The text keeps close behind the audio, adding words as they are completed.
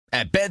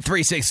At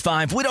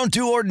Bet365, we don't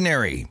do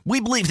ordinary. We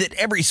believe that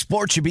every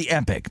sport should be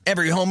epic.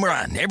 Every home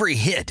run, every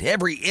hit,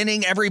 every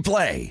inning, every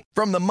play.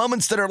 From the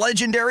moments that are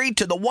legendary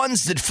to the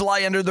ones that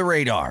fly under the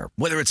radar.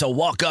 Whether it's a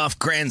walk-off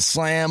grand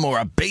slam or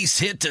a base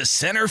hit to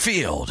center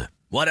field.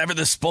 Whatever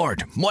the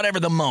sport, whatever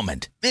the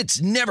moment.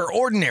 It's never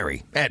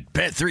ordinary at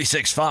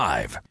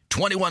Bet365.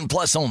 21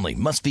 plus only.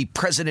 Must be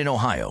present in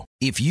Ohio.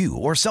 If you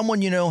or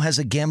someone you know has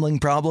a gambling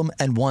problem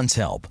and wants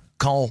help,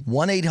 call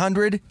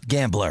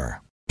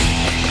 1-800-GAMBLER.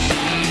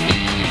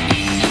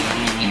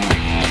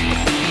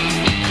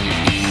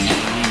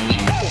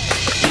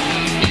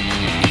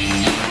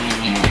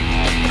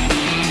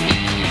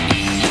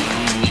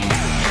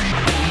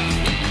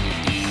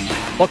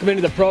 Welcome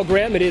into the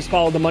program. It is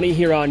Follow the Money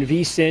here on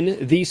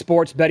VSiN, the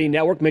Sports Betting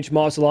Network. Mitch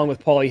Moss along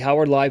with Paulie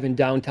Howard live in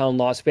downtown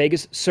Las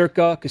Vegas.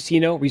 Circa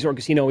Casino, Resort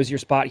Casino is your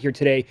spot here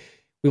today.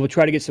 We will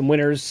try to get some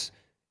winners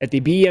at the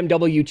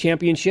BMW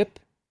Championship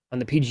on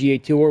the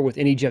PGA Tour with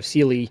Jeff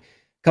Seeley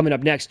coming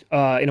up next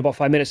in about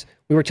 5 minutes.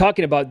 We were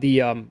talking about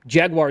the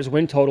Jaguars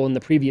win total in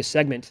the previous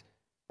segment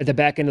at the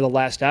back end of the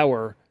last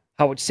hour,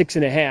 how it's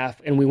 6.5,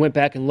 and we went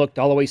back and looked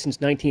all the way since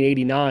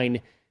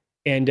 1989.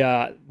 And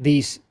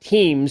these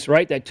teams,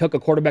 right, that took a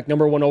quarterback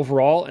number one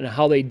overall and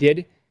how they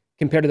did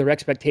compared to their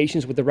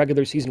expectations with the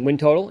regular season win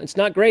total, it's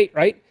not great,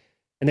 right?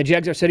 And the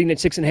Jags are sitting at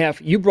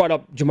 6.5. You brought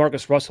up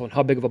Jamarcus Russell and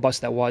how big of a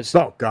bust that was.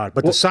 Oh, God,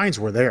 but the signs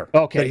were there.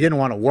 Okay. He didn't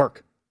want to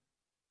work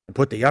and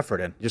put the effort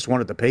in. He just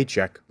wanted the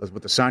paycheck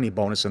with the signing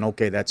bonus, and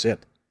okay, that's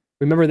it.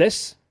 Remember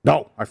this?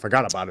 No, I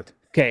forgot about it.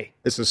 Okay.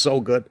 This is so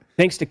good.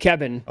 Thanks to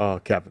Kevin.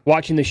 Kevin.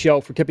 Watching the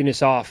show for tipping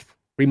us off,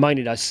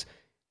 reminded us.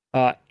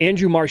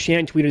 Andrew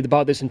Marchand tweeted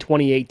about this in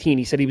 2018.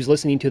 He said he was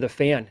listening to The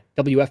Fan,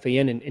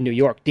 WFAN in New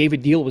York.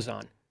 David Deal was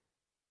on.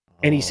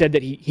 And he said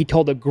that he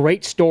told a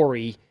great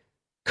story.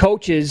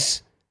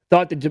 Coaches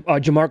thought that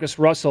Jamarcus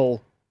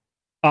Russell,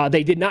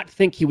 they did not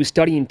think he was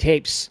studying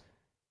tapes.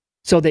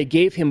 So they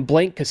gave him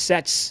blank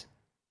cassettes.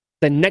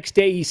 The next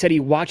day he said he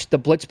watched the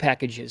blitz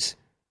packages.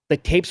 The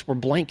tapes were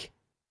blank.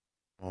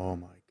 Oh,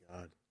 my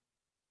God.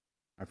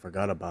 I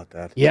forgot about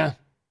that. Yeah.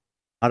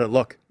 How'd it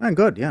look?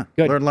 Good, yeah.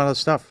 Good. Learned a lot of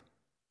stuff.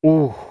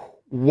 Ooh,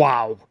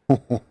 wow.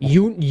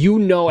 you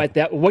know at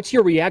that, what's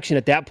your reaction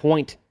at that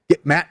point?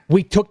 Matt.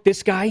 We took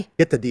this guy?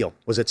 Get the deal.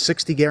 Was it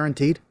 60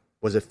 guaranteed?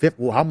 Was it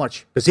 50? Well, how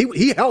much? Because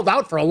he held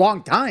out for a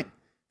long time.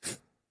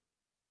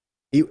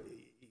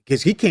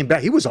 Because he came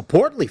back. He was a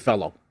portly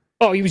fellow.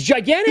 Oh, he was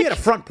gigantic? He had a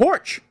front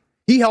porch.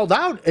 He held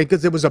out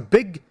because there was a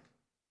big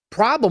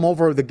problem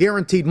over the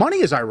guaranteed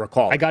money, as I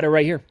recall. I got it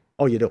right here.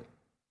 Oh, you do?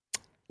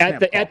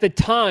 At the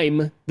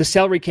time, the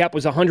salary cap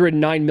was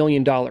 $109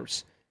 million.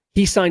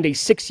 He signed a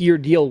 6-year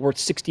deal worth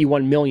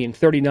 $61 million,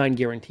 39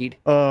 guaranteed.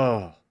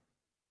 Oh.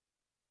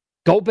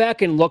 Go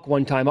back and look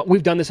one time.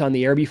 We've done this on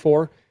the air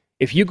before.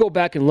 If you go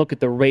back and look at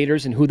the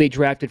Raiders and who they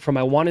drafted from,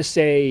 I want to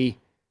say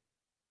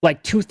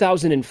like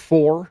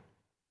 2004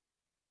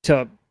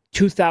 to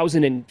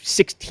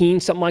 2016,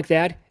 something like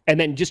that, and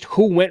then just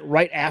who went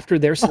right after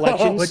their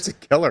selections. Oh, it's a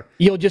killer.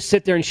 You'll just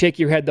sit there and shake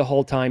your head the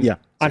whole time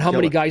on how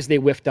many guys they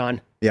whiffed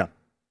on. Yeah.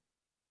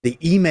 The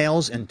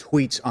emails and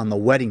tweets on the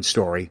wedding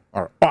story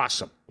are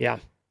awesome. Yeah.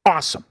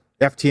 Awesome.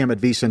 FTM at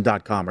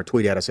VSiN.com or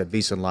tweet at us at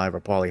VSiN Live or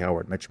Paulie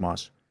Howard, Mitch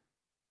Moss.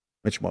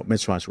 Mitch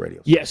Moss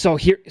Radio. Yeah, so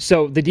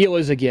the deal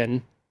is,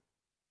 again,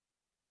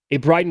 a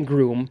bride and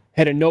groom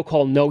had a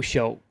no-call,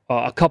 no-show.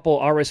 A couple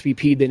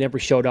RSVP'd, they never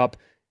showed up.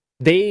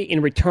 They,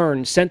 in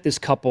return, sent this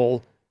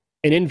couple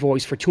an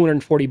invoice for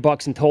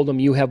 $240 and told them,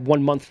 you have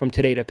 1 month from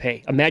today to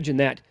pay. Imagine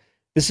that.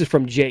 This is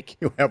from Jake.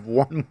 You have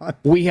 1 month?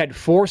 We had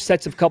 4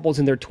 sets of couples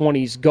in their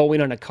 20s go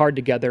in on a card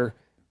together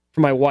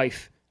for my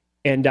wife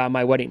and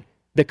my wedding.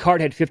 The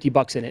card had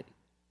 $50 in it.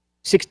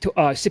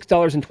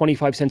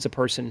 $6.25 a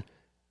person.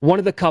 One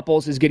of the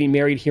couples is getting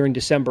married here in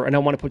December, and I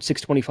want to put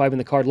 $6.25 in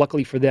the card.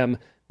 Luckily for them,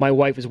 my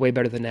wife is way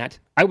better than that.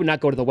 I would not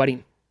go to the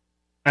wedding,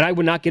 and I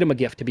would not get him a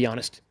gift, to be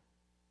honest.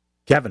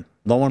 Kevin,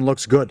 no one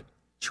looks good.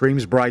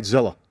 Screams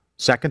Bridezilla.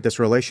 Second, this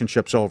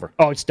relationship's over.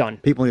 Oh, it's done.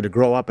 People need to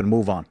grow up and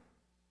move on.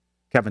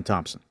 Kevin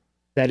Thompson.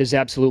 That is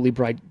absolutely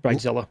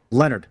Bridezilla.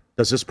 Leonard,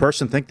 does this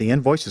person think the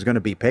invoice is going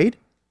to be paid?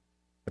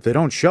 If they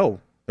don't show,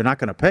 they're not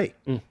going to pay.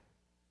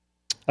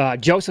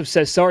 Joseph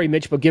says, sorry,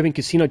 Mitch, but giving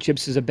casino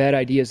chips is a bad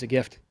idea as a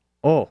gift.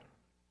 Oh.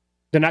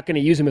 They're not going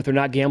to use them if they're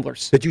not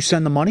gamblers. Did you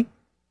send the money?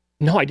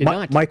 No, I did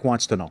not. Mike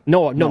wants to know.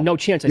 No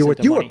chance I sent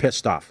the money. You were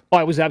pissed off. Oh,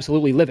 I was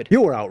absolutely livid.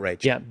 You were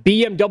outraged. Yeah.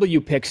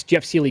 BMW picks,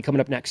 Jeff Seeley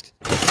coming up next.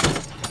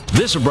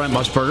 This is Brent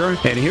Musburger,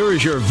 and here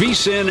is your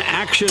VSiN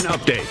action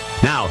update.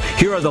 Now,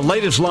 here are the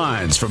latest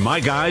lines from my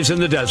guys in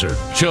the desert.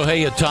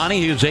 Shohei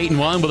Ohtani, who's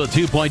 8-1 with a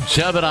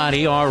 2.79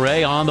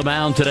 ERA on the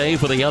mound today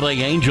for the LA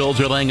Angels.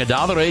 They're laying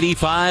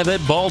 $1.85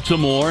 at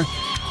Baltimore.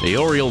 The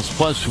Orioles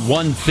plus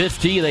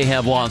 150. They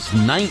have lost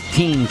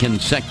 19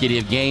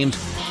 consecutive games.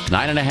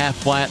 9.5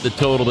 flat the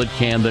total at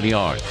Camden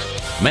Yards.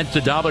 Mets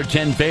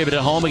 $1.10 favorite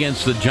at home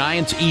against the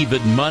Giants.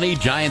 Even money.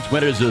 Giants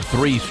winners of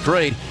 3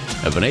 straight.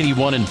 Have an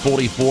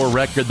 81-44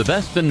 record. The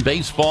best in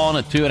baseball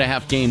and a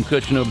 2.5 game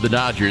cushion over the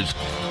Dodgers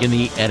in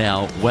the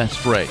NL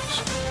West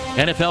race.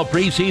 NFL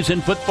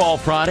preseason football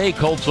Friday.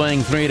 Colts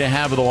laying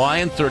 3.5 of the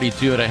Lions,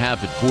 32.5 at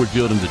Ford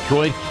Field in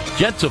Detroit.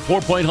 Jets a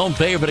 4-point home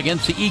favorite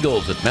against the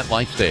Eagles at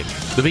MetLife Stadium.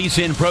 The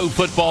VSiN Pro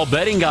Football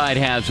Betting Guide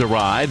has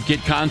arrived.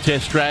 Get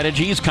contest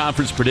strategies,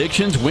 conference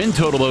predictions, win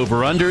total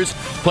over-unders,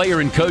 player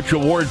and coach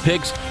reward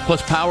picks,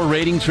 plus power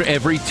ratings for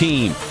every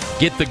team.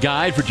 Get the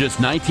guide for just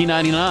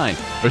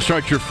 $19.99 or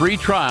start your free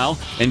trial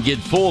and get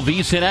full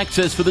VSiN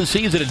access for the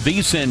season at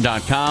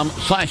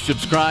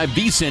vsin.com/subscribe,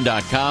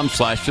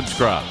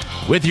 vsin.com/subscribe.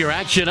 With your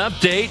action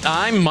update,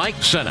 I'm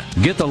Mike Senna.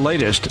 Get the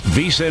latest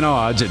VSiN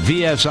odds at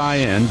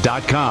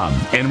vsin.com.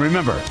 And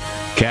remember,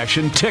 cash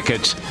and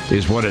tickets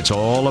is what it's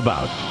all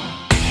about.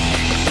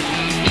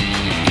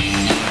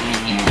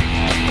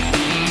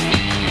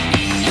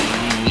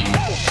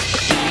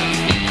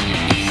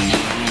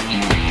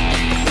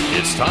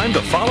 It's time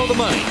to follow the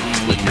money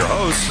with your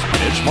hosts,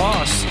 Mitch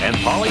Moss and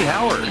Paulie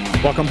Howard.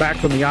 Welcome back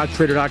from the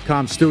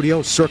OddsTrader.com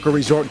studio, Circa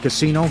Resort and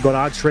Casino. Go to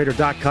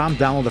OddsTrader.com,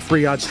 download the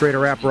free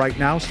OddsTrader app right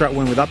now. Start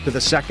winning with up to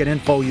the second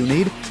info you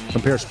need.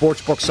 Compare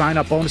sportsbook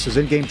sign-up bonuses,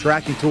 in-game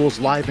tracking tools,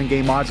 live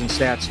in-game odds and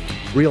stats,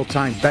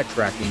 real-time bet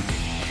tracking.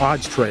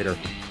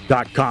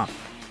 OddsTrader.com.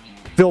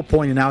 Phil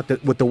pointing out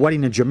that with the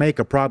wedding in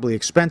Jamaica probably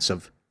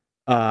expensive,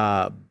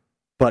 but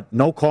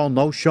no call,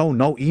 no show,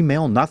 no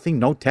email, nothing,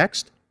 no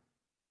text.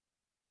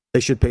 They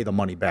should pay the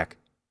money back.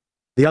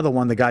 The other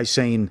one, the guy's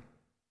saying,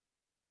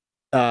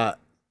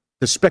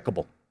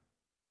 despicable.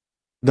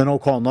 The no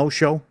call, no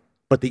show,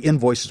 but the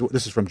invoice is,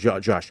 this is from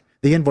Josh,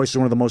 the invoice is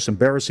one of the most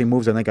embarrassing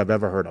moves I think I've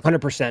ever heard of.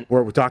 100%.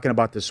 Where we're talking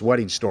about this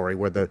wedding story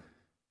where the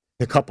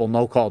couple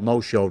no call,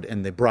 no showed,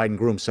 and the bride and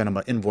groom sent him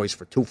an invoice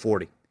for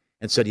 $240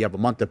 and said you have a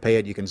month to pay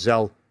it. You can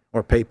Zelle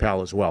or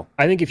PayPal as well.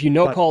 I think if you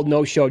called,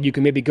 no showed, you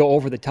can maybe go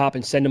over the top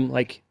and send them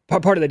like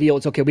part of the deal.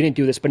 It's okay, we didn't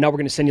do this, but now we're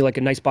going to send you like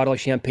a nice bottle of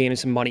champagne and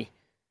some money.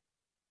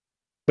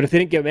 But if they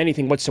didn't give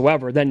anything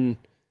whatsoever, then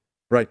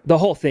right, the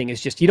whole thing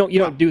is just you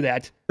don't do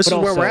that. This is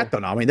where we're at though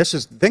now. I mean,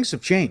 things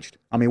have changed.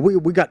 I mean,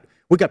 we got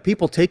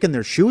people taking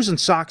their shoes and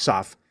socks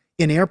off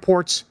in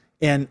airports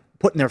and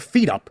putting their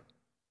feet up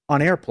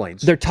on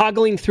airplanes. They're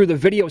toggling through the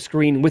video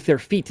screen with their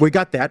feet. We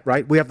got that,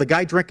 right? We have the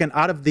guy drinking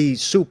out of the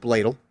soup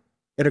ladle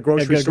at a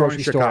grocery store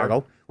in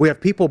Chicago. We have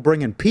people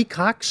bringing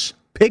peacocks,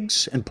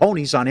 pigs, and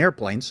ponies on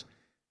airplanes.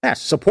 Yeah,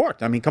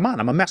 support. I mean, come on.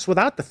 I'm a mess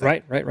without the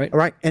thing. Right. All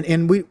right.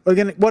 And we,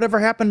 again, whatever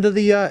happened to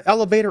the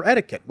elevator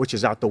etiquette, which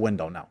is out the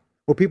window now,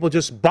 where people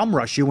just bum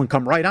rush you and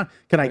come right on.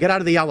 Can I get out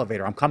of the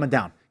elevator? I'm coming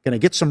down. Can I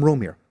get some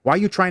room here? Why are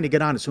you trying to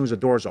get on as soon as the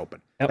door's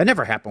open? Yep. That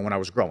never happened when I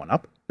was growing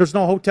up. There's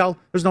no hotel.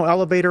 There's no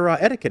elevator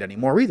etiquette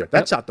anymore either.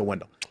 That's out the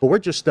window. But we're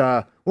just,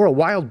 we're a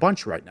wild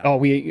bunch right now. Oh,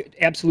 we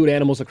absolute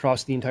animals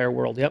across the entire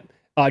world. Yep.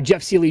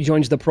 Jeff Seeley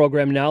joins the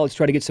program now. Let's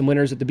try to get some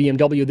winners at the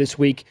BMW this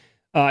week.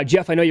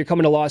 Jeff, I know you're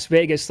coming to Las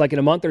Vegas like in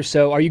a month or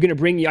so. Are you going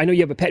to I know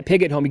you have a pet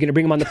pig at home. Are you going to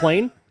bring him on the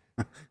plane?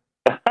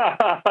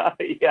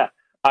 Yeah,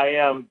 I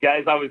am.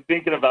 Guys, I was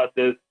thinking about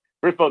this.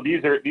 First of all,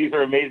 these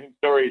are amazing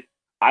stories.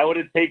 I would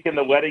have taken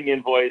the wedding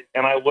invoice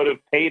and I would have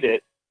paid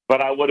it, but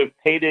I would have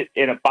paid it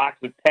in a box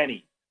of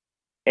pennies.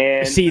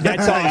 And see,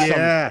 that's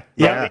awesome.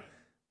 Yeah.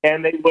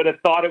 And they would have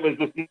thought it was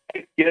this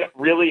nice gift,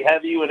 really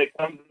heavy when it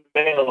comes in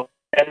the mail,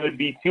 and it would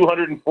be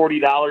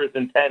 $240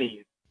 in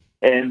pennies.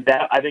 And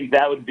I think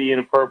that would be an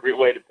appropriate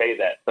way to pay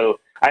that. So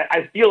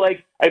I feel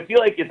like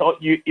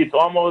it's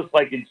almost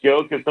like a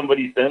joke if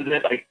somebody sends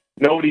it. Like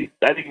I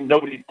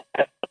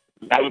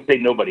would say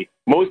nobody.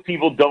 Most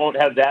people don't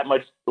have that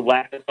much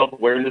lack of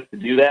self-awareness to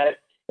do that.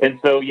 And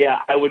so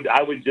yeah, I would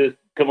just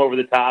come over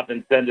the top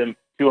and send them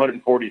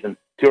 $240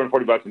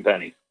 in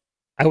pennies.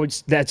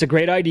 That's a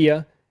great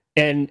idea.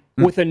 And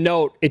with a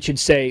note, it should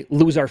say,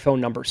 "Lose our phone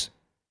numbers."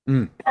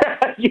 Yes.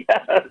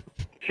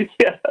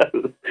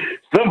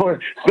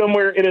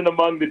 Somewhere in and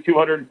among the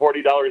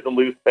 $240 in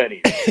loose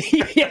pennies.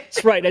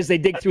 Yes, right. As they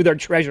dig through their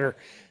treasure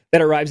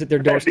that arrives at their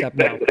doorstep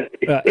now.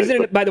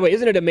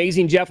 Isn't it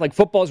amazing, Jeff? Like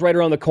football's right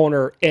around the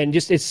corner, and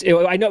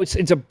I know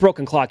it's a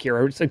broken clock here,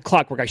 or it's a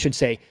clockwork, I should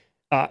say.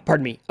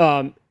 Pardon me.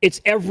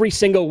 It's every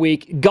single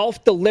week.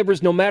 Golf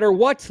delivers no matter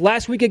what.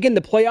 Last week again,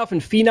 the playoff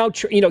and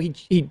Finau.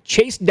 He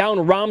chased down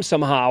Rahm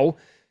somehow,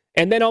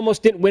 and then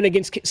almost didn't win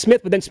against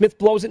Smith, but then Smith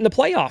blows it in the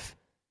playoff.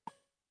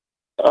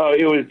 Oh,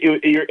 you're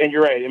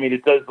right. I mean,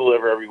 it does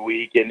deliver every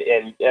week, and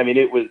I mean,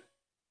 it was.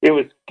 I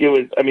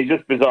mean,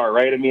 just bizarre,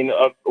 right? I mean,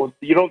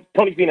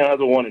 Tony Finau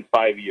hasn't won in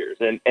 5 years,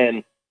 and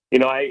I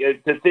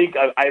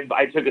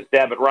took a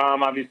stab at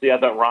Rahm. Obviously, I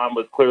thought Rahm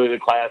was clearly the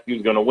class he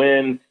was going to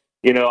win.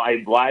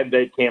 I live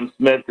bet Cam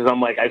Smith because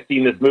I'm like, I've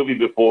seen this movie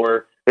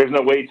before. There's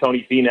no way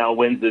Tony Finau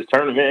wins this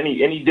tournament,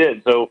 and he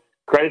did. So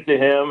credit to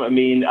him. I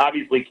mean,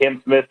 obviously,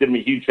 Cam Smith did him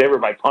a huge favor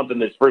by punting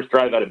this first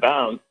drive out of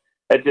bounds.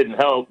 That didn't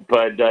help,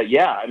 but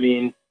yeah, I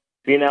mean,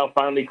 Finau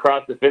finally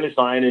crossed the finish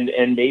line,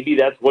 and maybe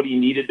that's what he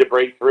needed to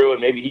break through,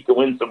 and maybe he could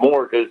win some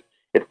more because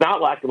it's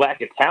not lack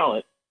of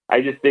talent.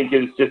 I just think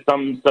it was just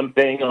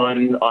something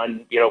on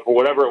for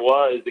whatever it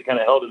was that kind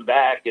of held him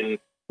back, and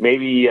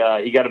maybe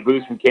he got a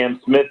boost from Cam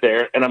Smith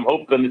there, and I'm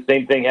hoping the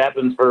same thing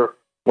happens for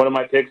one of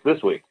my picks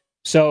this week.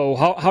 So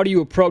how do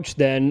you approach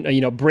then,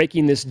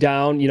 breaking this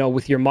down,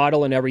 with your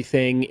model and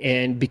everything,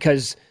 and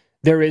because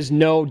there is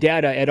no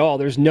data at all,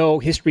 there's no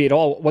history at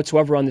all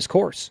whatsoever on this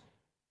course?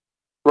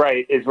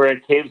 Right. We're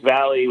at Caves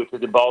Valley, which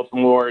is in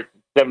Baltimore. It's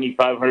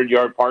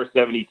 7,500-yard par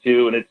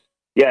 72, and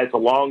it's a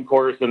long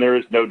course, and there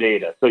is no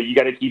data. So you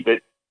got to keep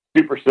it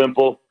super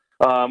simple,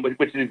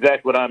 which is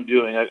exactly what I'm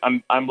doing.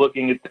 I'm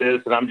looking at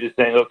this, and I'm just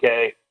saying,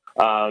 okay,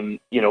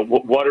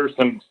 what are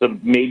some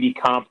maybe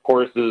comp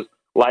courses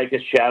like a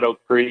Shadow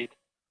Creek?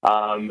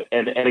 And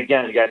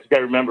again, you guys got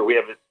to remember, we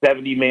have a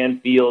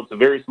 70-man field. It's a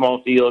very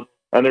small field,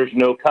 and there's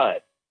no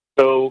cut.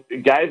 So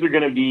guys are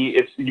going to be,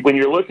 when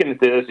you're looking at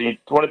this, and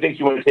one of the things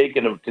you want to take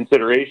into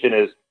consideration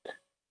is,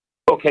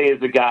 okay,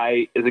 is a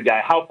guy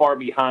how far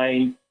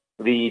behind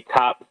the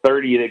top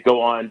 30 that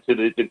go on to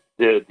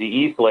the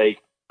East Lake?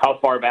 How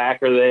far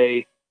back are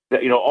they?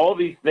 All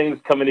these things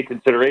come into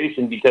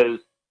consideration because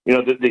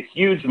the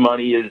huge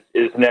money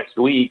is next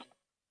week,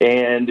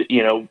 and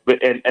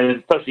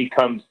especially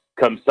comes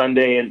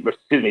Saturday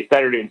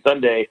and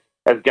Sunday,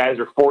 as guys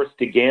are forced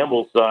to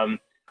gamble some.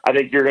 I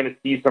think you're going to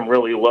see some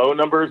really low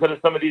numbers out of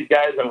some of these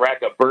guys and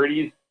rack up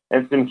birdies,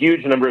 and some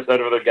huge numbers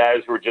out of other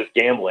guys who are just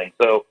gambling.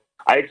 So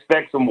I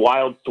expect some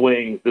wild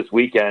swings this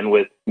weekend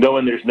with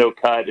knowing there's no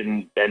cut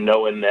and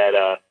knowing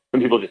that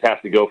some people just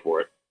have to go for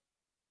it.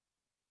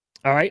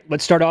 All right,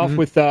 let's start off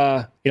with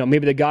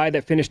maybe the guy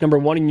that finished number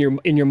one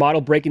in your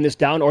model, breaking this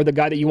down, or the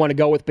guy that you want to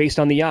go with based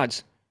on the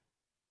odds.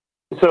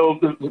 So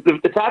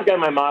the top guy in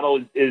my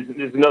model is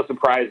no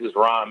surprise is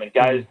Rahm. And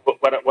guys,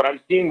 what I'm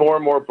seeing more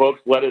and more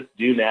books let us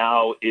do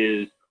now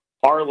is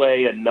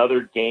parlay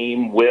another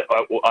game with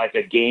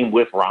a game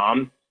with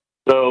Rahm.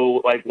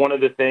 So like one of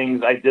the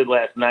things I did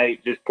last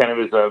night, just kind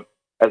of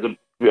as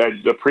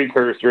a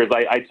precursor, is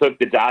I took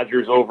the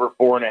Dodgers over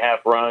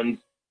 4.5 runs,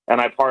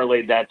 and I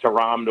parlayed that to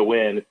Rahm to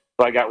win.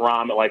 So I got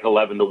Rahm at like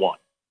 11-1.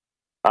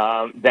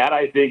 That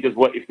I think is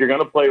what, if you're going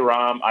to play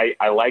Rahm,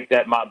 I like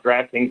that. Mob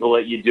DraftKings will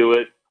let you do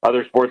it.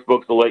 Other sports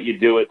books will let you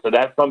do it. So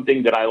that's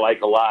something that I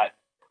like a lot.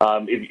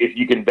 If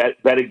you can bet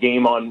a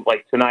game on,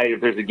 like tonight,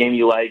 if there's a game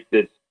you like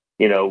that's,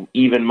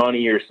 even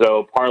money or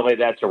so, parlay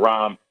that to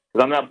Rahm.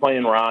 Because I'm not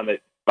playing Rahm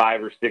at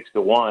 5 or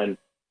 6-1.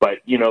 But,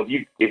 if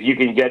you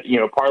can get,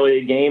 parlay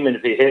a game, and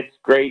if it hits,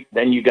 great,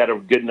 then you got a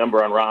good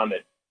number on Rahm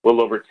at a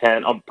little over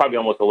 10, probably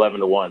almost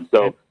 11-1.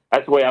 So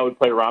that's the way I would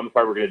play Rahm if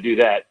I were going to do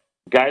that.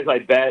 Guys, I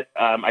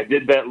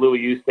did bet Louis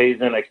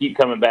Oosthuizen. I keep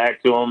coming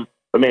back to him.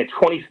 But, man,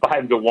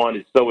 25-1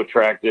 is so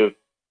attractive.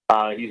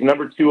 He's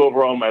number 2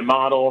 overall in my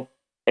model.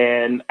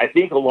 And I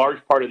think a large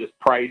part of this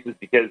price is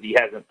because he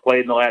hasn't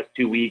played in the last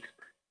 2 weeks,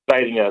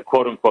 citing a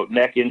quote-unquote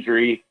neck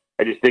injury.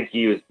 I just think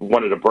he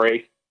wanted a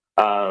break.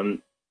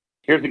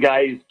 Here's a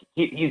guy,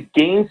 he's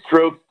gained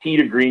strokes tee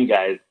to green,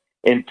 guys,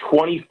 in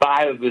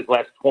 25 of his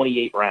last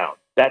 28 rounds.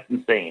 That's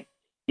insane.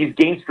 He's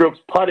gained strokes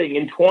putting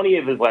in 20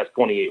 of his last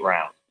 28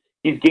 rounds.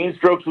 He's gained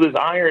strokes with his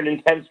iron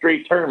in 10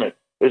 straight tournaments.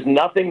 There's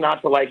nothing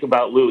not to like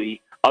about Louis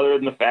other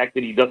than the fact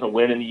that he doesn't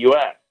win in the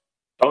U.S.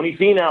 Tony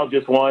Finau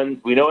just won.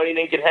 We know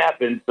anything can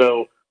happen.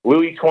 So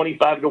Louis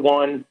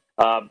 25-1.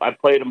 I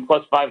played him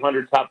plus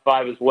 500 top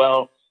 5 as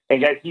well.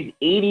 And guys, he's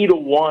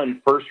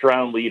 80-1 first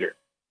round leader.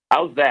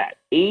 How's that?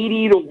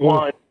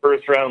 80-1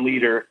 first round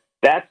leader.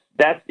 That's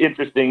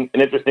interesting.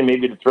 And interesting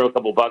maybe to throw a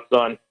couple bucks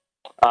on.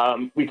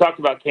 We talked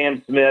about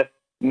Cam Smith.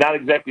 Not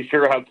exactly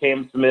sure how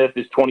Cam Smith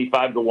is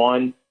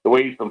 25-1. The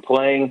way he's been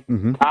playing.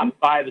 Top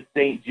 5 at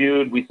St.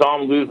 Jude. We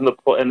saw him lose in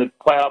the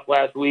playoff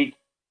last week.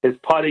 His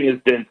putting has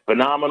been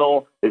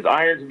phenomenal. His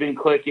irons have been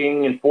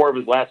clicking in 4 of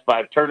his last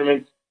 5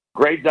 tournaments.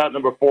 Grades out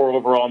number 4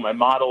 overall in my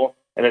model.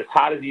 And as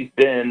hot as he's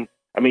been,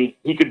 I mean,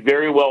 he could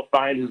very well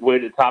find his way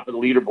to the top of the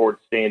leaderboard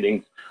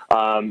standings.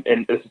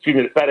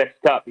 The FedEx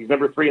Cup. He's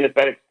number 3 in the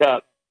FedEx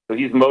Cup. So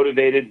he's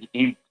motivated.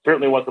 He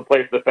certainly wants to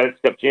play for the FedEx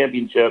Cup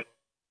championship.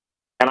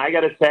 And I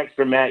got a text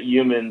from Matt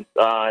Humans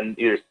on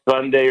either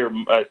Saturday or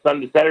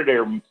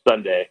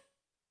Sunday.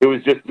 It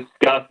was just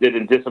disgusted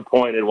and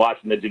disappointed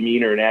watching the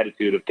demeanor and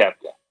attitude of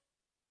Koepka.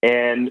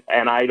 And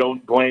I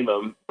don't blame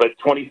him, but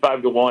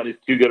 25-1 is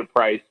too good a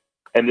price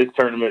in this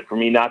tournament for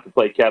me not to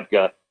play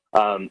Koepka.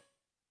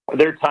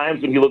 There are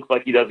times when he looks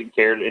like he doesn't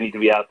care and need to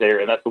be out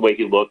there, and that's the way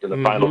he looked in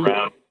the final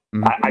round.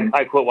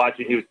 I quit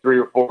watching. He was 3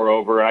 or 4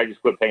 over, and I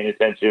just quit paying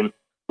attention.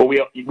 But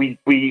we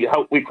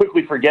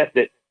quickly forget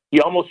that he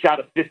almost shot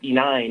a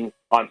 59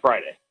 on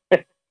Friday.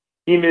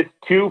 He missed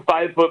 2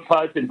 5-foot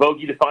putts and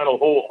bogeyed the final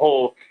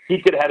hole. He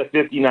could have had a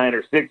 59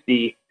 or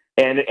 60,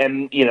 and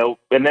then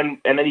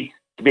maybe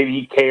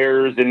he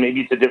cares, and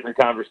maybe it's a different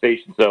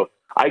conversation. So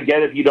I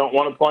get if you don't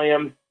want to play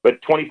him,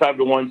 but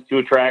 25-1 is too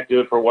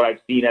attractive for what I've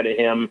seen out of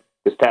him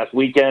this past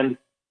weekend.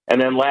 And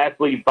then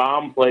lastly,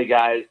 bomb play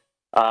guys.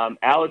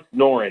 Alex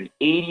Noren,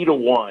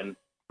 80-1,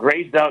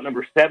 grades out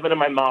number 7 in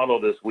my model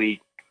this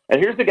week. And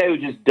here's the guy who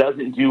just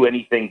doesn't do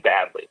anything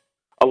badly.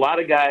 A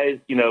lot of guys,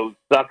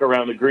 suck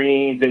around the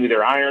greens. Maybe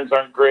their irons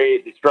aren't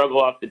great. They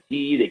struggle off the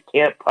tee. They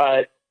can't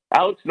putt.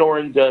 Alex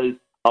Noren does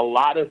a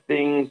lot of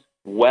things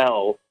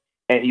well,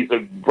 and he's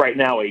right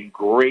now a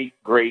great,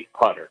 great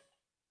putter.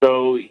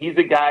 So he's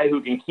a guy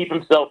who can keep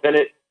himself in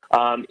it.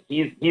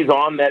 He's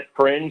on that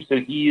fringe, so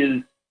he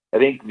is, I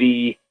think,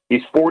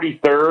 he's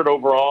 43rd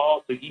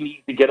overall, so he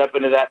needs to get up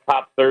into that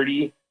top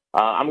 30.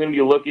 I'm going to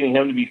be looking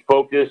at him to be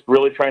focused,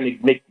 really trying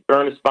to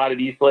earn a spot at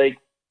Eastlake.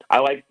 I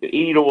like the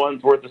 80 to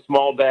 1's worth a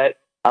small bet.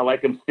 I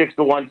like him 6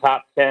 to 1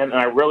 top 10, and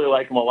I really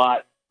like him a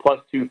lot, plus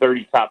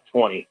 230 top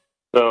 20.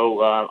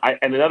 So,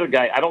 and another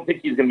guy, I don't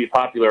think he's going to be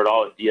popular at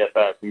all at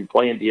DFS. If you're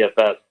playing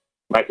DFS,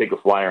 might take a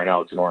flyer on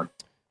Alex Noren.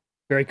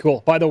 Very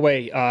cool. By the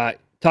way,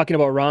 talking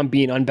about Rahm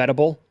being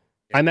unbettable,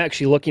 I'm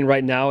actually looking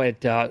right now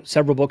at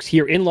several books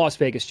here in Las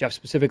Vegas, Jeff,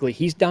 specifically.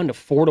 He's down to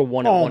 4 to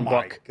 1 at one book. Oh,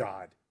 my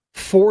God.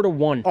 4 to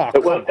 1. Oh,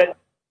 well,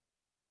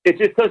 it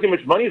just tells you how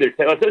much money they're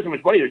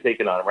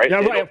taking on him, right? Yeah,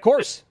 right, of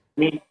course. I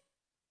mean,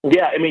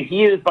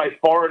 he is by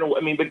far and away.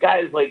 I mean, but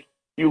guys, like,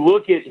 you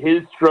look at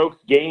his strokes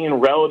gain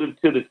relative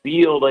to the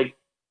field, like,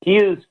 he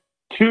is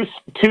two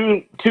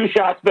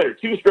shots better,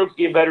 2 strokes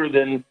gain better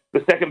than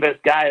the second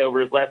best guy over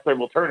his last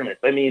several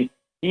tournaments. I mean,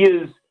 he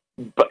is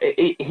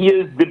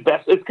the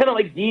best. It's kind of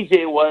like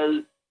DJ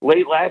was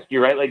late last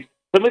year, right? Like,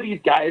 some of these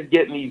guys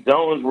get in these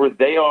zones where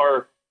they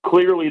are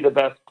clearly the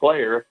best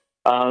player.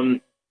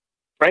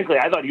 Frankly,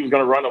 I thought he was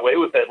going to run away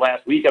with it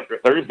last week after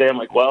Thursday. I'm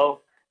like,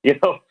 well, you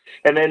know,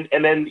 and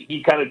then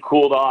he kind of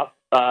cooled off.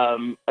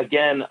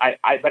 Again,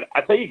 but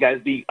I tell you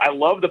guys, I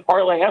love the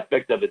parlay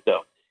aspect of it,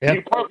 though. Yeah.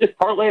 You just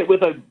parlay it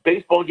with a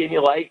baseball game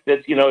you like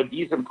that's, you know, a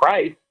decent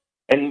price,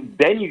 and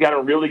then you got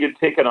a really good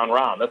ticket on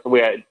Rahm. That's the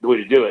way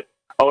to do it.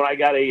 Oh, and I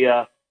got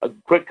a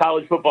quick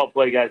college football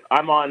play, guys.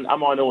 I'm on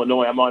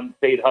Illinois. I'm on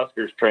Fade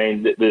Huskers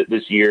train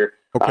this year.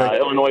 Okay.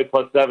 Illinois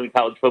 +7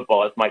 college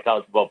football. That's my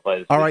college football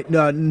play. All right,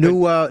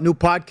 new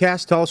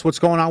podcast. Tell us what's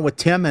going on with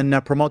Tim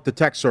and promote the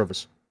text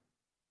service.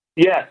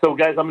 Yeah, so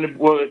guys, Tim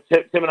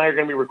and I are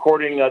going to be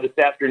recording this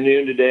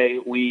afternoon today.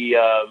 We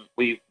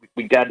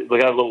got a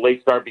little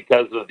late start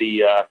because of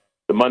the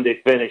Monday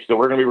finish, so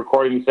we're going to be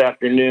recording this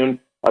afternoon.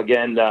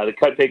 Again, the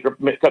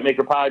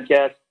Cutmaker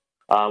podcast.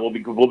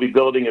 We'll be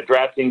building a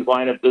DraftKings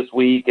lineup this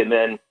week, and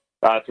then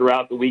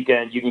throughout the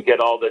weekend, you can get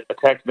all a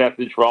text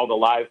message for all the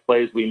live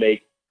plays we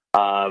make.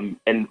 And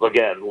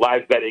again,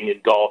 live betting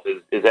in golf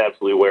is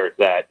absolutely where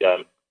it's at.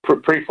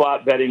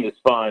 Pre-flop betting is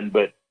fun,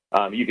 but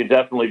you can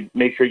definitely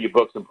make sure you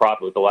book some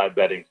profit with the live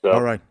betting. So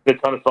all right. It's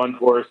a ton of fun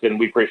for us, and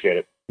we appreciate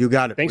it. You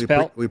got it. Thanks,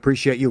 pal. We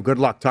appreciate you. Good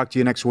luck. Talk to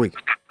you next week.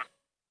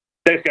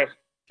 Thanks, guys.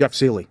 Jeff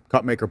Seeley,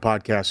 Cutmaker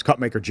Podcast,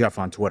 Cutmaker Jeff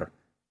on Twitter.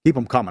 Keep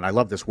them coming. I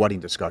love this wedding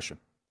discussion.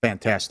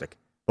 Fantastic.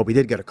 But we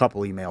did get a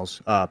couple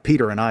emails.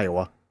 Peter in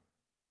Iowa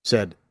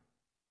said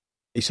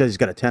he's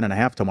got a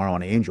 10.5 tomorrow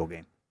on the Angel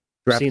game.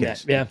 Seen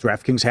that, yeah.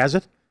 DraftKings has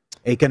it.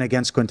 Aiken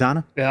against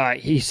Quintana.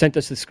 He sent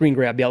us the screen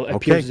grab. Yeah, it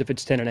appears as if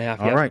it's 10.5.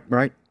 All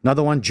right.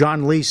 Another one.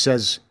 John Lee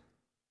says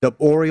the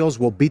Orioles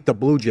will beat the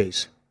Blue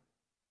Jays.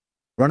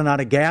 Running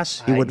out of gas.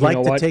 He would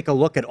like to take a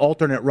look at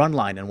alternate run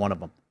line in one of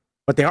them.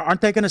 But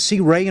aren't they going to see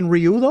Ray and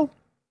Ryu though?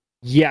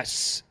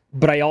 Yes,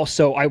 but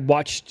I've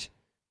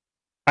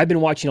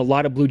been watching a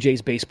lot of Blue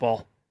Jays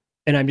baseball,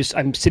 and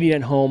I'm sitting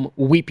at home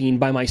weeping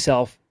by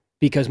myself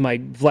because my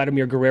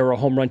Vladimir Guerrero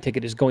home run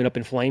ticket is going up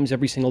in flames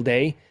every single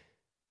day.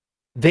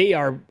 They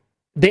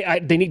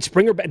need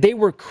Springer back. They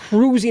were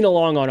cruising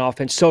along on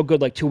offense so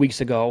good like 2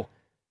 weeks ago.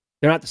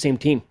 They're not the same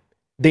team.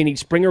 They need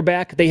Springer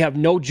back. They have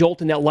no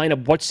jolt in that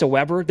lineup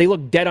whatsoever. They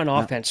look dead on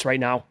offense right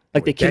now.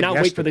 Like they cannot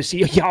wait for the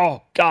season.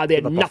 Oh, God, they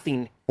had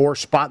nothing. 4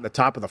 spot in the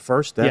top of the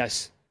first.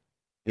 Yes.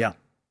 Yeah.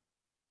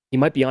 He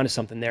might be onto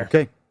something there.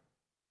 Okay.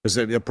 Because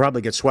they'll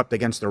probably get swept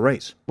against the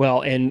Rays.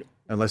 Well, and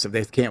unless if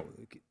they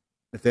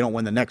don't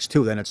win the next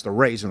 2, then it's the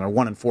Rays, and they're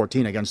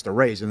 1-14 against the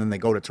Rays, and then they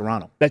go to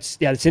Toronto. It's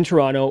in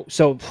Toronto.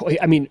 So,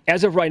 I mean,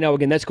 as of right now,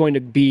 again, that's going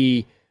to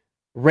be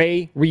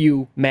Ray,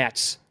 Ryu,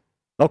 Matz.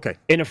 Okay.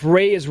 And if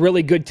Ray is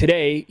really good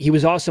today, he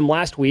was awesome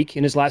last week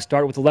in his last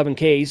start with 11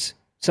 Ks.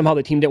 Somehow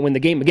the team didn't win the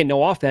game. Again,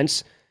 no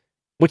offense.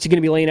 What's he going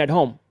to be laying at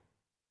home?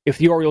 If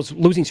the Orioles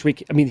losing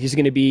streak, I mean, he's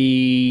going to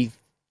be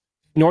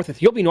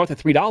you'll be north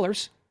of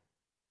 $3.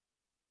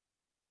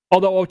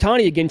 Although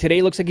Ohtani again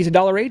today looks like he's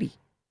 $1.80.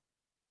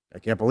 I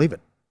can't believe it.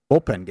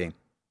 Bullpen game.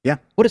 Yeah.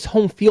 What does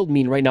home field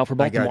mean right now for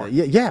Baltimore?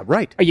 Yeah,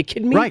 right. Are you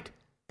kidding me? Right.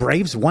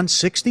 Braves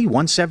 160,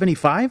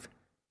 175.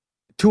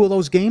 2 of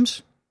those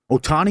games.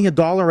 Ohtani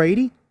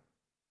 $1.80.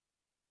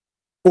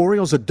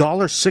 Orioles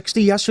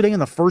 $1.60 yesterday in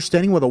the first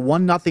inning with a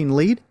 1-0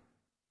 lead. It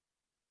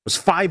was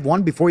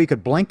 5-1 before you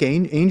could blink.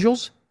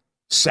 Angels.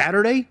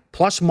 Saturday,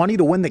 plus money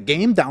to win the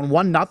game, down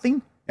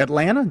 1-0.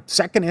 Atlanta,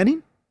 second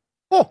inning.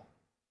 Oh.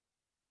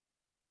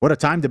 What a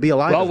time to be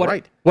alive.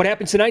 Well, what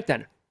happens tonight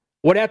then?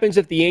 What happens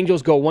if the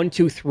Angels go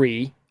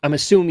 1-2-3? I'm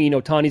assuming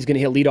Ohtani's going to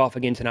hit leadoff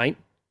again tonight.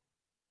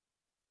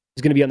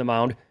 He's going to be on the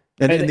mound.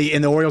 And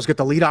the Orioles get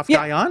the leadoff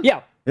guy on?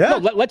 Yeah. No,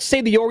 let's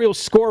say the Orioles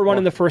score a run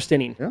in the first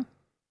inning. Yeah.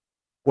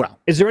 Well.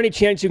 Is there any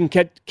chance you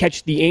can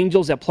catch the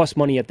Angels at plus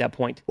money at that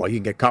point? Well, you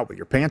can get caught with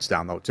your pants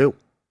down, though, too.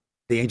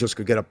 The Angels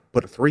could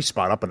put a 3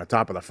 spot up in the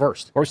top of the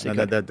first. Of course they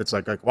could. That's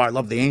like, well, I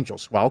love the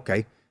Angels. Well,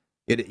 okay.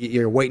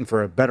 You're waiting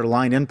for a better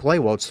line in play?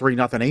 Well, it's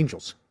 3-0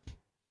 Angels.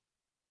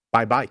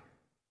 Bye-bye.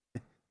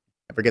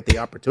 ever get the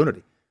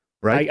opportunity,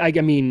 right? I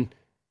mean,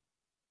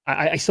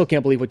 I still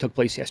can't believe what took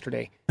place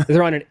yesterday.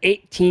 They're on an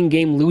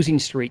 18-game losing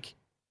streak.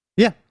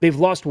 Yeah. They've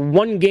lost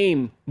one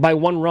game by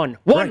one run.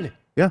 One! Right.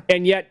 Yeah.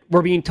 And yet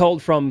we're being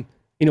told from,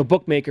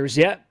 bookmakers,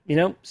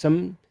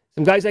 some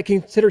guys I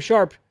consider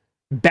sharp,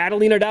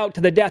 battling it out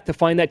to the death to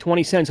find that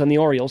 20 cents on the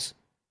Orioles.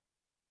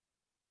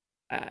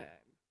 I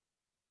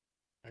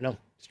don't know.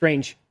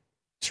 Strange.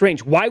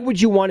 Why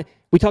would you want...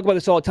 We talk about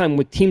this all the time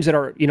with teams that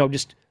are,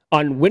 just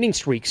on winning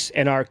streaks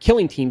and are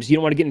killing teams. You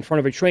don't want to get in front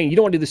of a train. You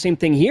don't want to do the same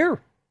thing here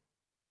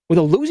with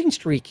a losing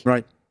streak.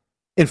 Right.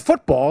 In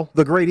football,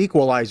 the great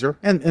equalizer,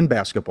 and in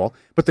basketball,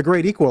 but the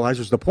great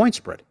equalizer is the point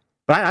spread.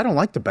 But I don't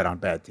like to bet on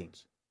bad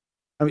teams.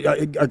 I mean,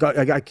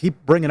 I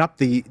keep bringing up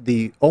the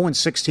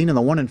 0-16 and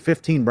the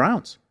 1-15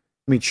 Browns.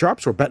 I mean,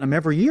 sharps were betting them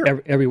every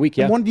year. Every week,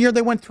 yeah. And one year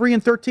they went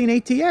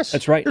 3-13 ATS.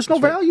 That's right. There's no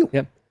value.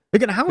 Yep. They're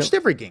getting housed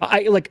every game.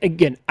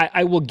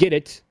 I will get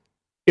it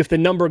if the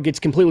number gets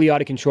completely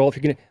out of control. If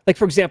you're going to,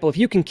 for example, if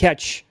you can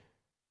catch,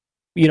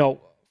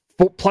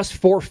 plus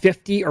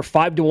 450 or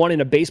 5-1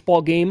 in a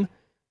baseball game,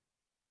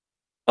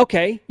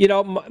 okay,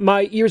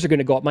 my ears are going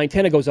to go up. My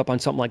antenna goes up on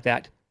something like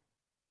that.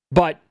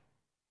 But,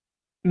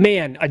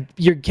 man,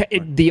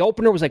 the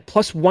opener was like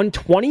plus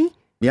 120?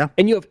 Yeah.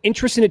 And you have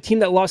interest in a team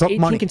that lost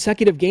 18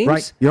 consecutive games?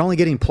 Right. You're only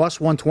getting plus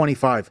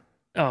 125.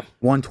 Oh.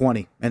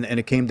 120. And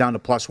it came down to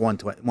plus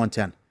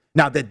 110.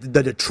 Now, the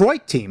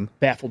Detroit team...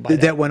 Baffled by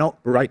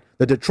that.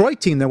 The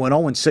Detroit team that went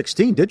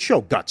 0-16 did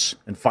show guts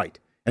and fight.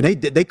 And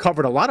they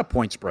covered a lot of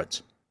point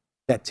spreads,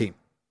 that team.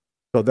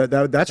 So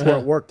that's where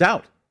it worked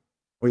out.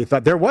 Where you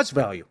thought there was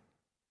value.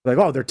 Like,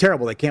 oh, they're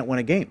terrible. They can't win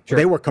a game. Sure.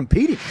 They were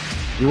competing.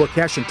 You were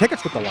cashing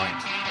tickets with the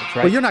Lions. That's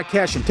right. Well, you're not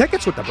cashing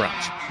tickets with the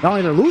Browns. Not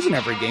only they're losing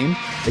every game,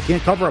 they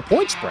can't cover a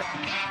point spread.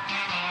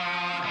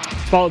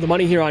 Follow the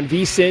money here on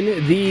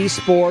VSiN, the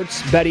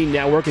Sports Betting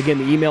Network. Again,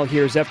 the email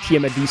here is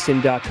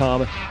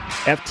ftm@vsin.com.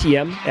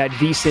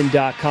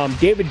 ftm@vsin.com.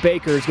 David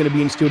Baker is going to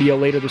be in studio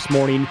later this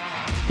morning.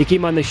 He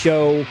came on the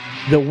show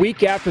the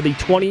week after the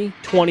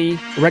 2020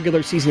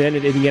 regular season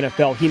ended in the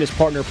NFL. He and his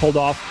partner pulled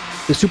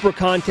off the Super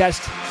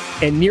Contest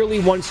and nearly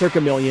won Circa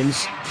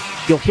Millions.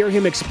 You'll hear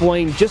him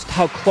explain just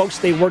how close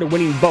they were to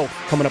winning both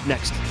coming up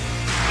next.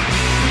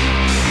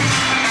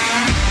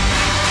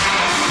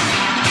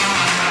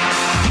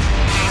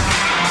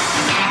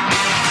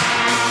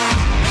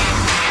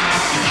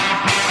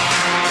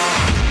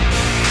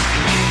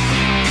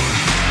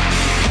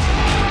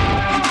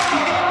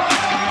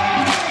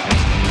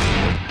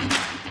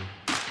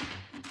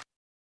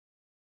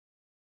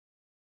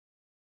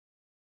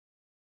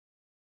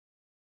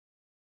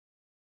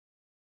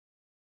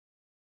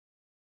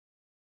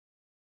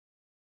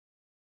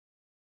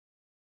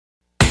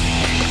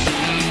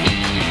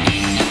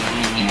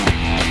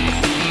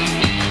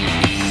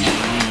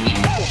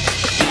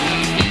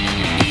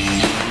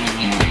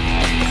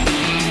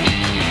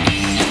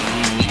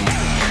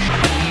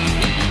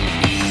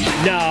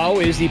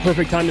 Is the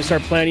perfect time to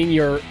start planning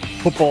your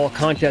football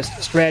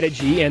contest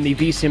strategy, and the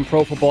VSiN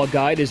Pro Football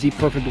Guide is the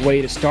perfect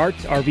way to start.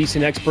 Our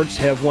VSiN experts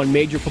have won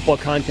major football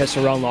contests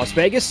around Las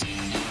Vegas.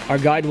 Our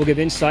guide will give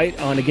insight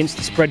on against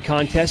the spread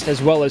contest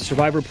as well as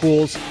survivor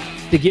pools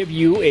to give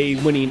you a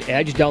winning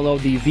edge.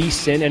 Download the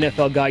VSiN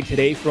NFL Guide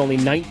today for only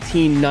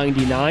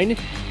 $19.99,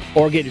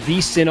 or get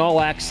VSiN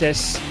All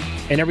Access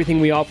and everything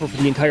we offer for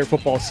the entire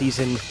football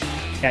season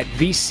at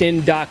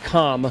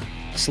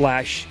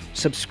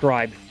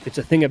vsin.com/subscribe. It's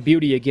a thing of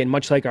beauty, again,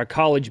 much like our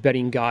college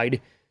betting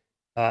guide.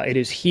 It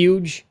is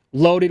huge,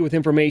 loaded with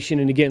information,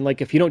 and again,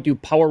 like if you don't do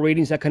power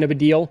ratings, that kind of a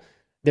deal,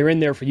 they're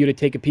in there for you to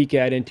take a peek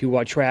at and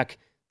to track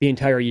the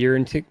entire year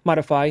and to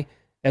modify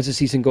as the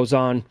season goes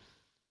on.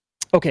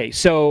 Okay,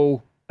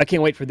 so I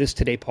can't wait for this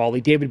today,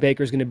 Paulie. David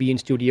Baker is going to be in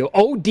studio.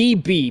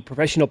 ODB,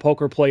 professional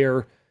poker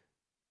player,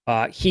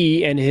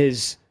 he and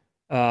his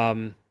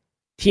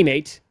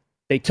teammate,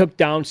 they took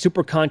down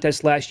Super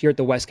Contest last year at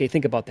the Westgate.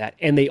 Think about that.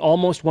 And they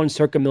almost won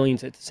Circa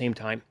Millions at the same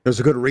time. There's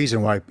a good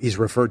reason why he's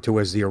referred to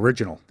as the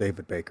original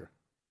David Baker.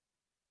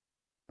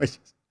 Which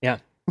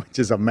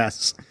is a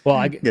mess. Well,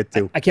 I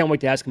can't wait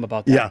to ask him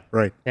about that. Yeah,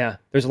 right. Yeah,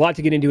 there's a lot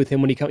to get into with him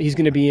when he comes. He's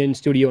going to be in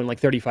studio in like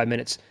 35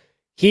 minutes.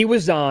 He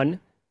was on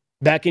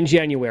back in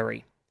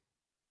January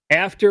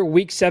after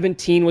Week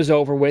 17 was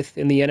over with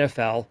in the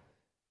NFL,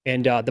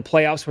 and the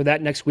playoffs were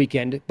that next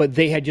weekend, but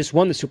they had just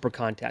won the Super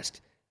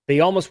Contest. They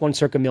almost won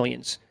Circa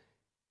Millions.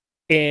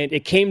 And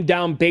it came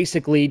down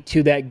basically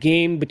to that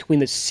game between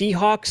the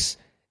Seahawks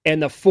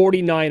and the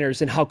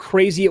 49ers and how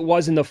crazy it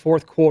was in the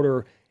fourth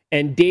quarter.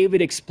 And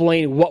David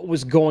explained what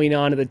was going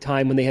on at the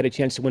time when they had a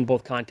chance to win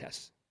both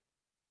contests.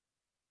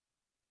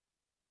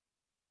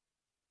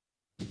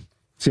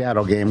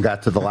 Seattle game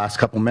got to the last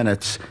couple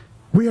minutes.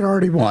 We had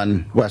already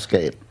won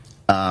Westgate.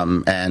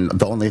 And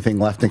the only thing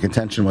left in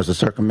contention was the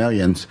Circa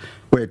Millions,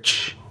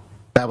 which...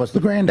 that was the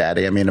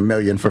granddaddy. I mean, $1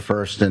 million for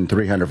first and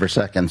 $300 for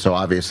second. So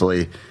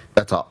obviously,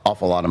 that's an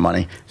awful lot of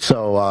money.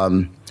 So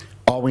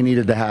all we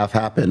needed to have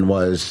happen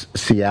was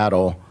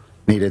Seattle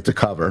needed to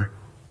cover,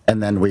 and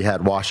then we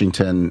had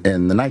Washington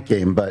in the night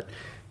game. But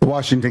The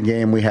Washington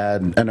game, we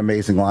had an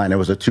amazing line. It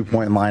was a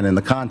 2-point line in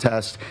the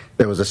contest.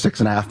 There was a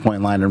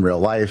 6.5-point line in real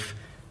life.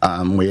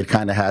 We had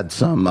kind of had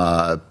some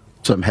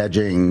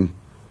hedging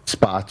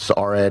spots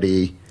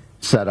already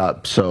set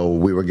up, so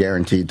we were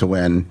guaranteed to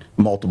win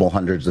multiple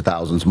hundreds of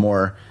thousands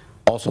more.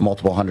 Also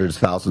multiple hundreds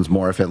of thousands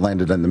more if it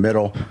landed in the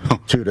middle,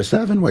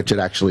 2-7, which it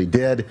actually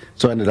did.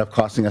 So it ended up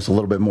costing us a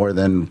little bit more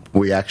than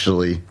it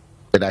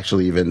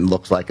actually even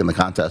looks like in the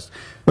contest.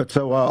 But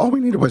so all we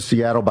needed was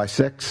Seattle by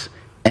 6,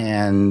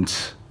 and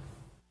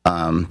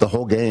the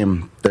whole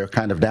game, they're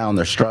kind of down.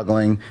 They're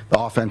struggling. The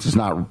offense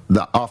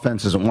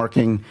isn't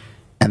working.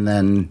 And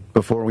then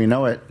before we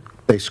know it,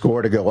 they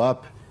score to go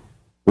up.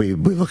 We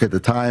look at the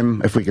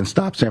time. If we can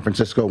stop San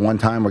Francisco one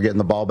time, we're getting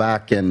the ball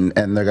back, and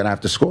they're going to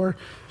have to score.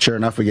 Sure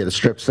enough, we get a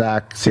strip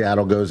sack.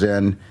 Seattle goes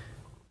in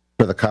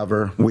for the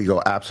cover. We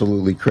go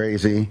absolutely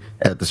crazy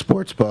at the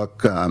sports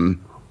book.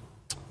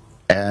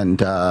 And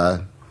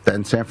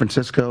then San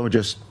Francisco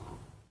just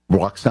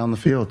walks down the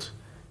field.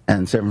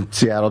 And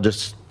Seattle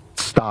just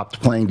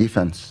stopped playing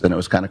defense, and it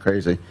was kind of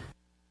crazy.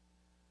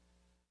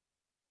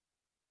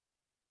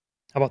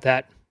 How about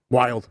that?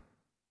 Wild.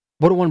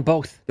 Would have won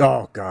both.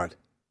 Oh, God.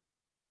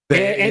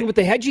 And with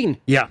the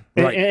hedging. Yeah,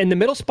 right. And the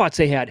middle spots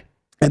they had.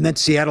 And then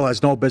Seattle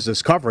has no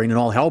business covering, and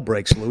all hell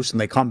breaks loose, and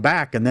they come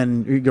back, and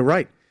then you're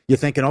right. You're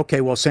thinking,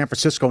 okay, well, San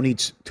Francisco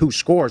needs 2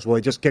 scores. Well,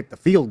 they just kicked the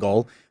field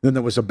goal. Then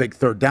there was a big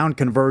third down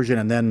conversion,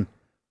 and then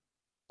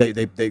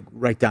they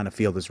right down the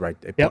field is right.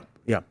 Yep.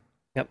 Yeah.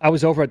 Yep. I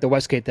was over at the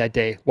Westgate that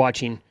day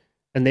watching,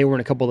 and they were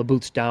in a couple of the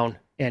booths down,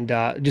 and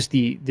just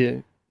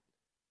the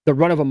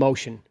run of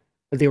emotion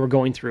that they were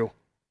going through,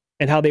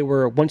 and how they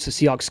were, once the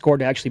Seahawks scored,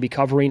 to actually be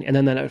covering, and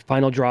then that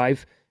final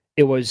drive,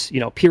 it was,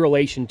 pure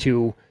elation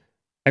to,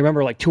 I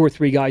remember like 2 or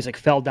 3 guys like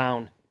fell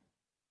down,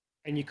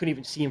 and you couldn't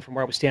even see them from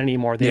where I was standing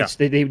anymore. They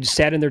just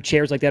sat in their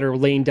chairs like that, or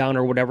laying down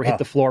or whatever, hit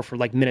the floor for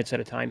like minutes at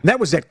a time. That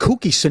was that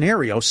kooky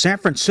scenario. San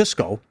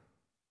Francisco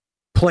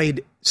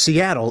played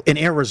Seattle in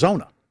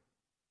Arizona.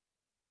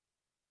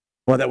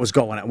 Well, that was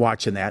going at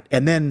watching that.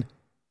 And then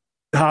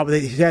how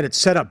they had it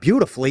set up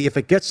beautifully if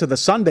it gets to the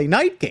Sunday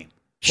night game.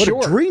 What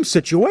a dream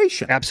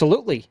situation.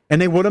 Absolutely.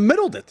 And they would have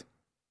middled it.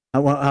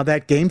 How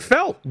that game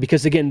fell.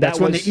 Because, again, that's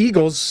when the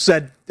Eagles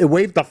said they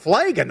waved the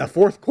flag in the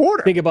fourth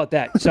quarter. Think about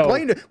that. So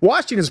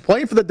Washington's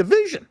playing for the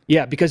division.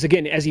 Yeah, because,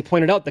 again, as he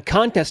pointed out, the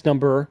contest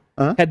number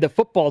had the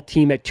football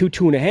team at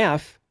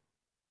 2.5.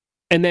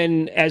 And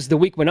then as the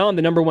week went on,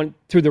 the number went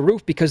through the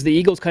roof because the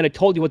Eagles kind of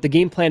told you what the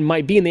game plan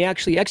might be, and they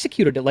actually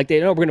executed it. Like,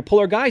 we're going to pull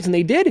our guys, and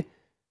they did.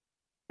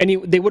 And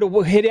they would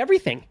have hit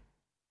everything.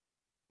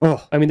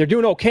 Oh. I mean, they're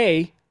doing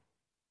okay,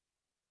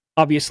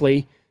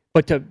 obviously,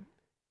 but to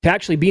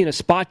actually be in a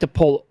spot to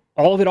pull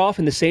all of it off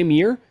in the same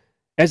year,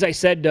 as I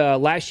said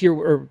last year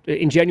or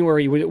in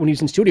January when he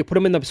was in studio, put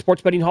him in the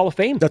Sports Betting Hall of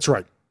Fame. That's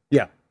right.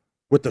 Yeah.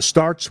 With the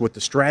starts, with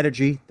the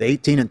strategy, the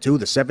 18-2,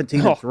 the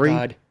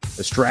 17-3,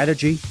 the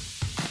strategy,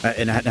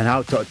 and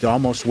how to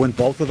almost win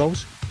both of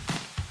those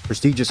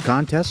prestigious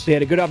contests. They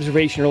had a good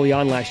observation early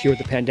on last year with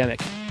the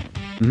pandemic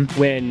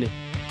when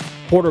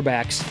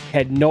quarterbacks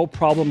had no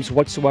problems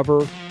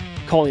whatsoever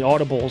calling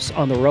audibles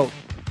on the road.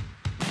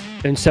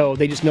 And so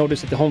they just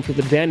noticed that the home field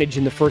advantage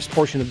in the first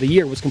portion of the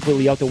year was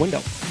completely out the window.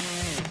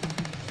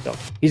 So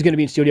he's going to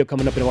be in studio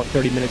coming up in about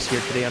 30 minutes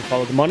here today on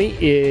Follow the Money.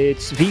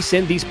 It's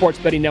VSiN, the Sports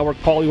Betting Network.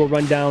 Paulie will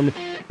run down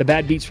the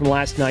bad beats from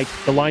last night,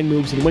 the line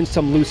moves, and win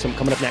some, lose some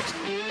coming up next.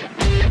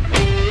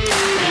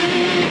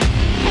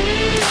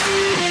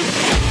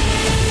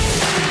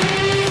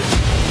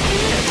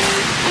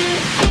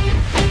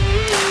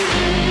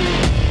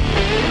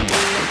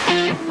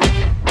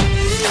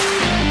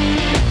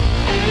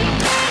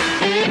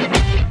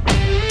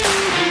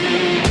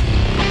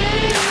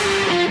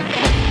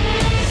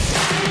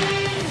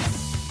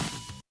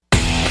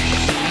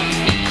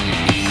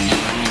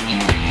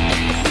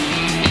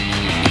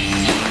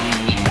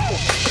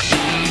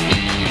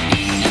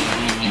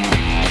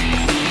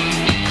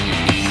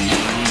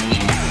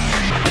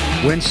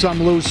 Win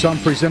some, lose some,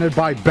 presented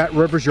by Bet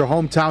Rivers, your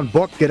hometown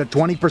book. Get a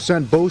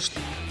 20% boost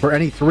for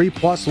any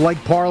 3+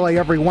 leg parlay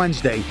every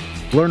Wednesday.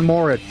 Learn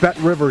more at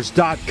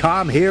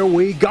betrivers.com. Here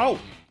we go.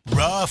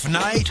 Rough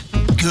night?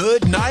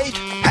 Good night?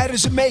 How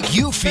does it make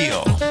you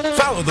feel?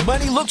 Follow the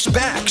Money looks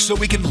back so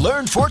we can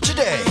learn for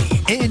today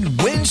in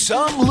Win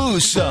Some,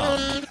 Lose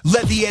Some.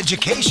 Let the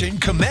education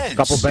commence.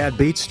 Couple bad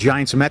beats.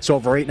 Giants Mets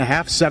over 8.5,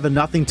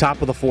 7-0, top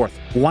of the fourth.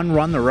 1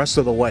 run the rest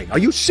of the way. Are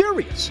you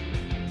serious?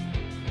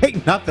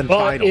 Ain't nothing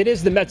final. It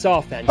is the Mets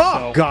offense.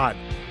 Oh, God.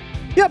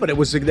 Yeah, but it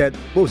was that,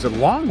 what was it,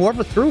 Long?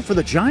 Whoever threw for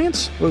the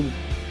Giants?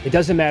 It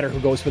doesn't matter who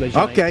goes for the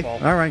Giants. Okay,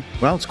 all right.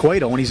 Well, it's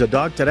Cueto, and he's a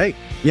dog today.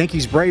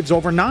 Yankees Braves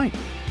over 9.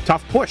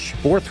 Tough push.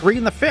 4-3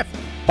 in the 5th.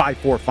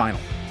 5-4 final.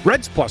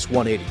 Reds plus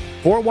 180.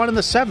 4-1 in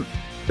the 7th.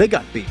 They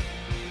got beat.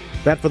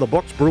 Bet for the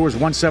books, Brewers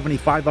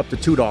 175 up to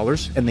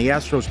 $2, and the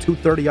Astros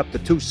 230 up to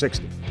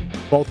 260.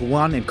 Both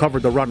won and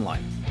covered the run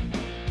line.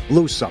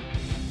 Lose some.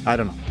 I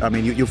don't know. I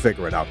mean, you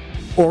figure it out.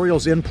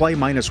 Orioles in play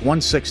minus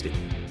 160,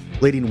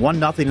 leading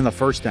 1-0 in the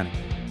first inning.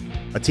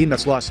 A team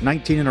that's lost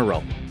 19 in a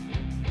row.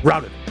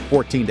 Routed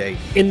 14-8.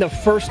 In the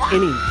first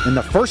inning. In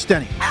the first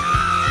inning.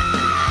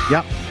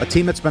 Yep. A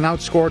team that's been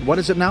outscored, what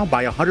is it now,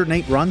 by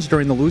 108 runs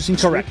during the losing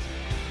streak? Correct.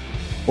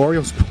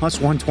 Orioles plus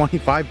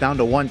 125 down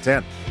to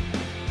 110.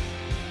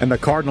 And the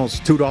Cardinals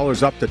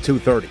 $2 up to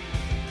 230.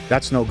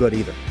 That's no good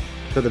either.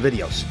 To the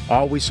videos.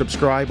 Always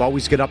subscribe.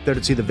 Always get up there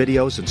to see the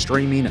videos and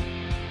streaming and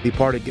be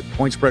part of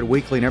Point Spread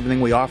Weekly and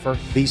everything we offer.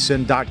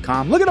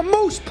 VSiN.com. Look at a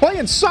Moose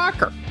playing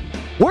soccer.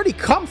 Where'd he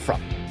come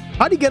from?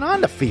 How'd he get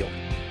on the field?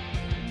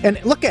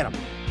 And look at him.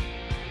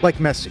 Like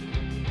Messi.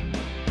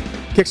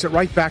 Kicks it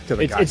right back to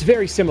the guy. It's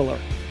very similar.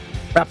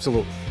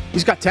 Absolutely.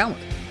 He's got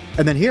talent.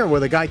 And then here, where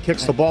the guy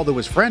kicks the ball to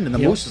his friend, and the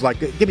Moose is like,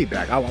 give me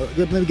back.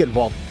 Let me get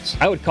involved in this.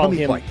 I would call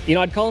him, play. you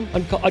know, I'd call him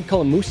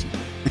Moosey.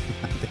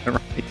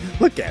 Right.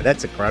 Look at it.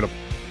 That's incredible.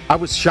 I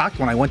was shocked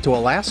when I went to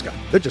Alaska.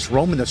 They're just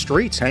roaming the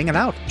streets, hanging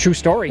out. True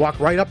story. Walk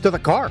right up to the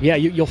car. Yeah,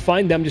 you'll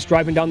find them just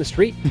driving down the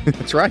street.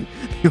 That's right.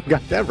 You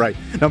got that right.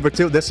 Number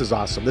 2, this is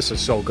awesome. This is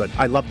so good.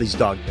 I love these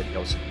dog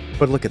videos.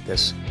 But look at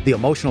this. The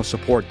emotional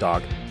support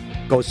dog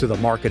goes to the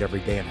market every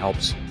day and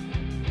helps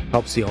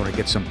the owner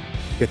get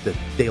the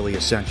daily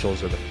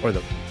essentials or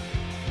the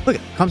look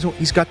at comes.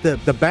 He's got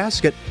the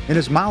basket in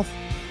his mouth.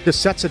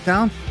 Just sets it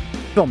down.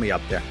 Fill me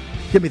up there.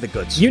 Give me the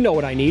goods. You know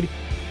what I need.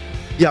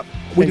 Yep.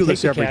 We And do take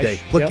this the every cash. day.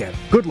 Look Yep. at it.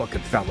 Good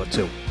looking fella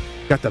too.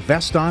 Got the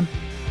vest on.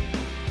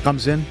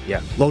 Comes in.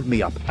 Yeah. Load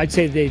me up. I'd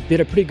say they did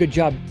a pretty good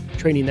job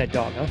training that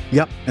dog, huh?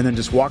 Yep. And then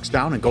just walks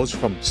down and goes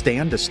from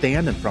stand to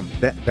stand and from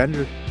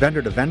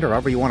vendor to vendor,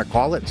 however you want to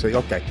call it, and say,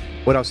 okay,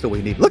 what else do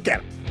we need? Look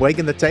at him.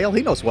 Wagging the tail.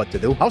 He knows what to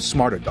do. How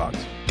smart are dogs?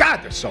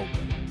 God, they're so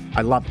good.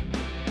 I love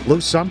them.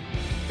 Lose some.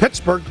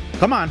 Pittsburgh,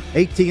 come on.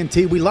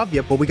 AT&T, we love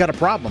you, but we got a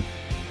problem.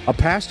 A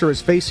pastor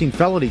is facing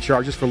felony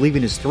charges for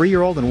leaving his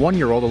 3-year-old and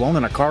 1-year-old alone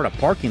in a car at a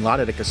parking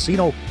lot at a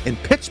casino in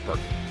Pittsburgh.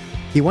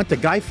 He went to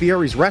Guy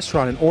Fieri's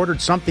restaurant and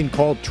ordered something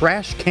called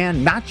trash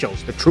can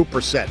nachos, the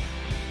trooper said.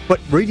 But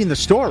reading the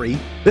story,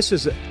 this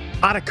is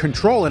out of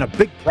control and a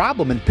big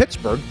problem in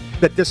Pittsburgh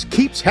that this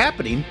keeps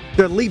happening.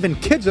 They're leaving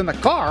kids in the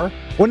car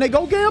when they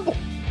go gamble.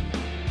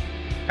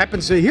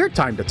 Happens here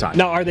time to time.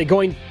 Now, are they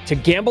going to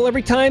gamble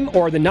every time,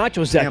 or are the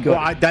nachos that good?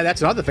 Well,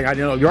 that's another thing. I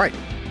didn't know. You're right.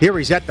 Here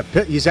he's at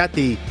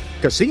the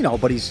casino,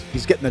 but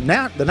he's getting the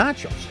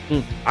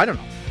nachos. I don't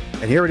know.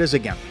 And here it is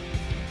again.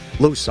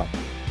 Lose some.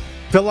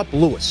 Philip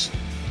Lewis.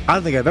 I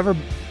don't think I've ever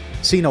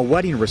seen a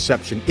wedding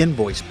reception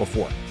invoice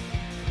before.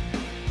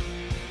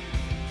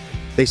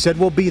 They said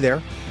we'll be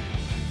there.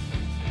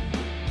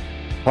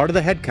 Part of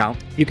the head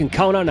count. You can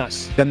count on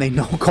us. Then they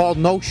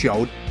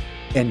no-showed,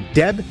 and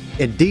Deb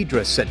and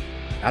Deidre said,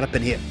 not up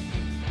in here.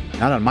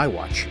 Not on my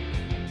watch.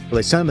 Well,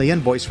 they sent them the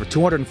invoice for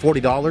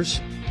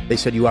 $240. They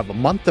said you have a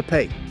month to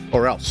pay,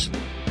 or else.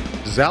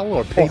 Zelle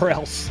or PayPal? Or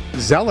else.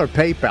 Zelle or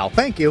PayPal.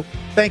 Thank you.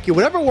 Thank you.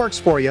 Whatever works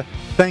for you,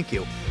 thank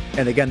you.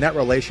 And again, that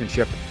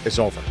relationship is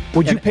over.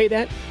 Would you pay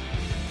that?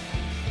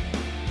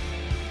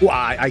 Well,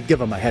 I give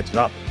them a heads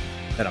up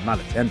that I'm not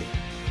attending.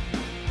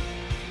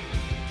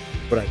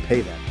 Would I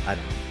pay that? I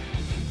don't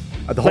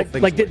know. The whole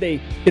thing. Like, did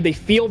they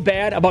feel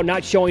bad about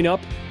not showing up?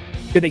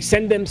 Did they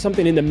send them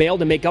something in the mail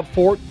to make up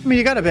for it? I mean,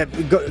 you got to have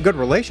a good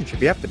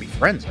relationship. You have to be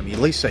friends. I mean, at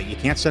least say you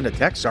can't send a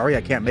text. Sorry,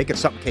 I can't make it.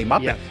 Something came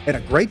up. Yeah. And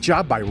a great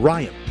job by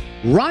Ryan.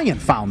 Ryan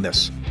found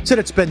this. Said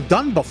it's been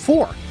done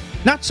before.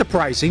 Not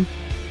surprising.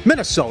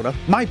 Minnesota,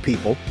 my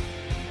people.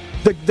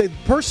 The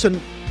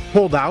person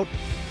pulled out.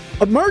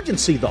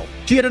 Emergency, though.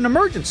 She had an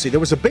emergency. There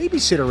was a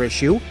babysitter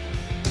issue.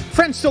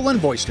 Friend still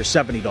invoiced her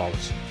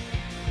 $70.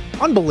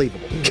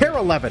 Unbelievable. Care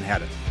 11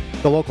 had it.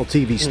 The local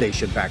TV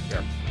station back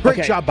there.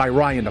 Great job by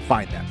Ryan to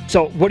find that.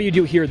 So what do you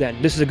do here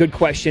then? This is a good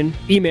question.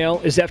 Email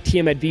is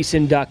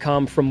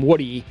ftm@vsin.com from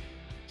Woody.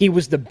 He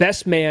was the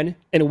best man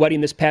in a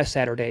wedding this past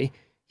Saturday.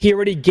 He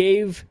already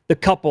gave the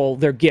couple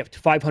their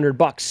gift,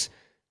 $500.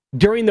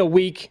 During the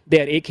week, they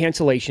had 8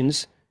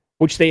 cancellations,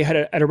 which they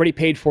had already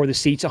paid for the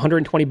seats,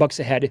 $120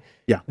 a head.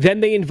 Yeah. Then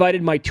they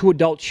invited my 2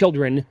 adult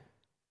children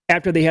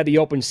after they had the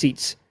open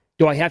seats.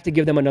 Do I have to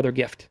give them another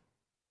gift?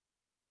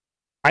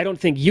 I don't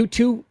think you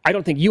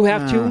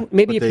have to.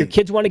 Maybe if your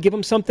kids want to give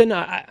them something.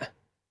 Yeah.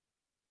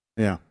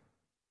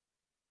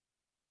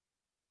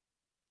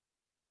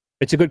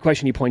 It's a good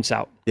question he points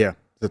out. Yeah,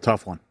 it's a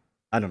tough one.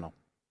 I don't know.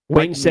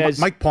 Wayne says...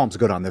 Mike Palm's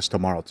good on this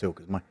tomorrow, too,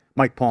 because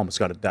Mike Palm's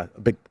got a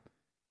big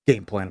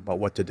game plan about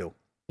what to do.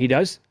 He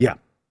does? Yeah.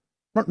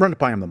 Run it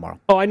by him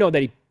tomorrow. Oh, I know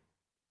that he...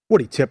 What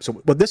he tips...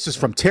 Well, this is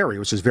from Terry,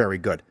 which is very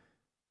good.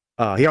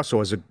 He also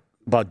has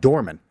about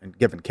Dorman and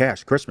giving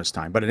cash Christmas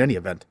time, but in any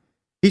event...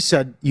 He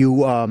said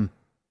you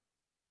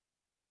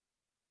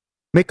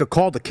make a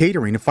call to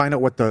catering and find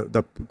out what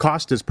the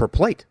cost is per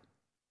plate.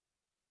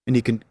 And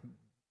you can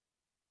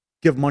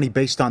give money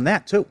based on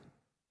that, too.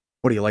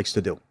 What he likes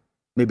to do.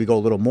 Maybe go a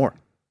little more.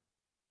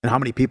 And how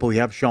many people you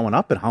have showing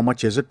up and how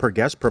much is it per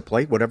guest, per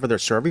plate, whatever they're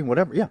serving,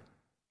 whatever. Yeah,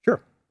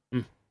 sure.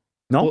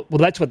 No? Well,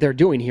 that's what they're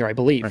doing here, I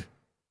believe. Right.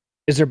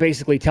 Is they're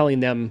basically telling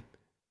them...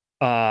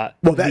 yeah,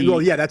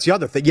 that's the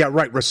other thing. Yeah,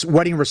 right.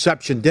 Wedding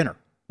reception dinner.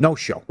 No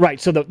show.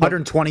 Right. So the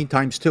 120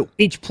 times 2.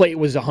 Each plate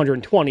was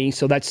 120,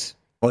 so that's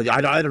Well,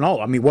 I don't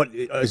know. I mean, what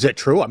is that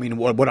true? I mean,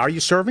 what are you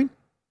serving?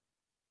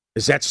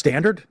 Is that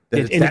standard?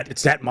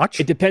 It's that much?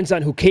 It depends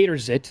on who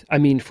caters it. I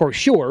mean, for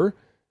sure.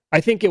 I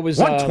think it was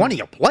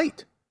 $120 a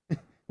plate.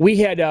 We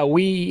had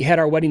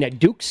our wedding at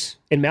Duke's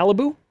in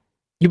Malibu.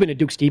 You've been to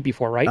Duke's to eat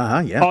before,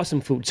 right? Yeah.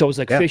 Awesome food. So it was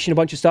like fish and a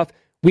bunch of stuff.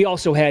 We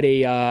also had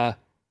a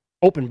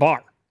open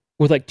bar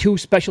with like 2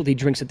 specialty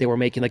drinks that they were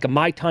making, like a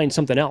Mai Tai and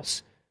something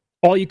else.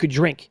 All you could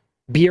drink.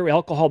 Beer,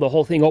 alcohol, the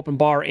whole thing, open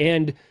bar,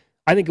 and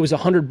I think it was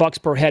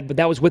 $100 per head, but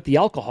that was with the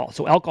alcohol.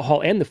 So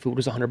alcohol and the food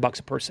was $100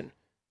 a person.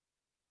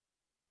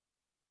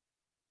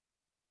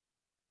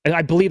 And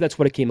I believe that's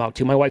what it came out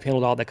to. My wife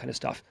handled all that kind of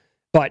stuff.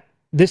 But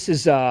this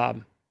is,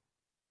 and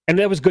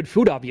that was good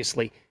food,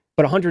 obviously.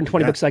 But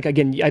 $120, like,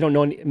 again, I don't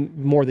know any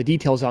more of the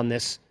details on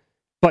this.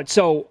 But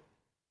so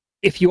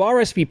if you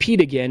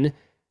RSVP'd again,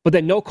 but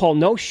then no call,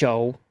 no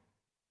show,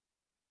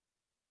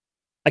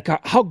 like,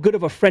 how good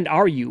of a friend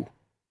are you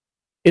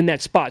in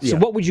that spot? So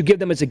what would you give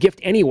them as a gift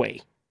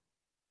anyway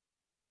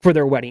for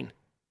their wedding?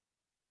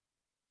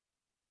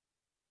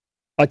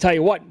 I'll tell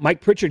you what,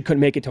 Mike Pritchard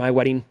couldn't make it to my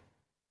wedding.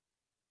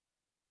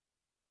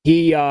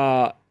 He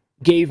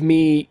gave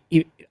me,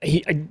 I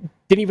didn't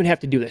even have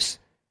to do this.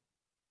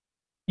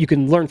 You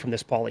can learn from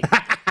this, Paulie.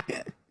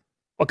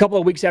 A couple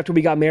of weeks after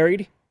we got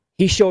married,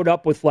 he showed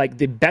up with like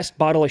the best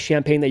bottle of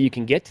champagne that you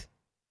can get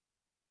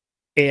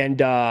and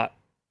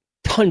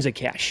tons of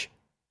cash.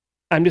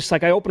 I'm just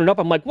like, I open it up.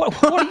 I'm like,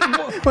 what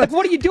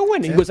are you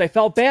doing? He goes, I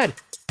felt bad.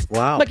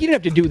 Wow. I'm like, you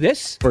didn't have to do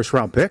this. First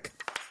round pick.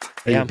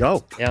 There you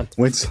go. Yeah.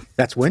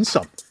 That's win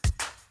some.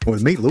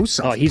 With me, lose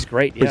some. Oh, he's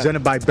great. Yeah.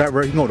 Presented by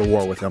BetRivers. You can go to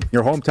war with him.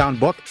 Your hometown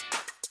book.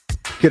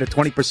 Get a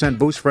 20%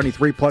 boost for any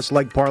 3+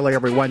 leg parlay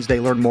every Wednesday.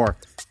 Learn more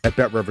at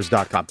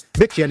BetRivers.com.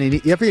 Mitch,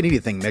 if you need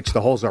anything, Mitch,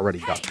 the hole's already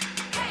done.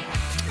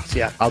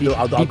 Yeah.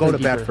 I'll go to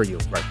bat for you.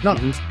 Right. No,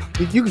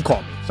 you can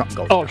call me. Something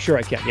goes. Oh, sure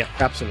I can. Yeah.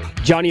 Absolutely.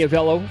 Johnny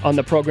Avello on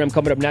the program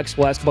coming up next.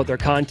 We'll ask about their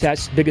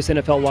contests, biggest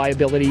NFL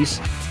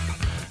liabilities.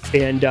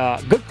 And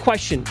good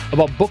question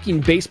about booking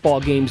baseball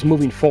games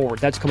moving forward.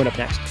 That's coming up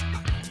next.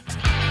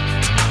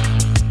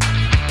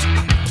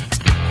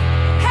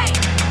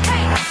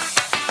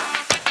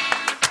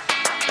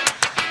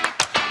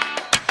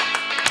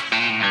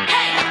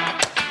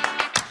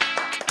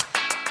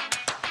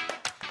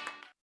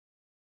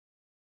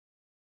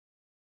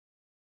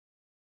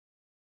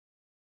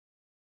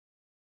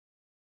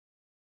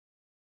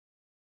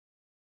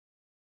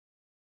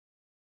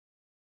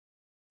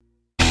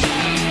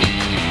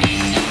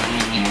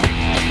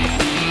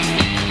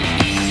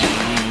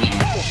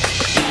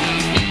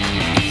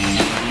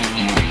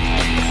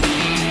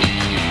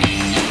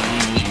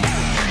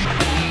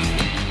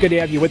 Good to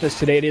have you with us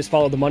today. It is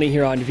Follow the Money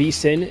here on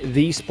VSiN,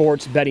 the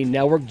Sports Betting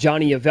Network.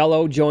 Johnny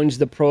Avello joins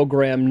the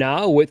program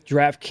now with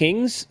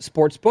DraftKings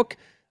Sportsbook.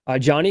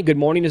 Johnny, good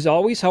morning as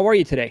always. How are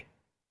you today?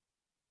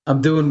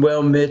 I'm doing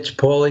well, Mitch.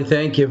 Paulie,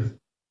 thank you.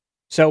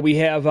 So we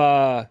have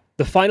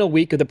the final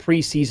week of the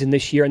preseason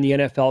this year in the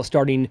NFL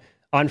starting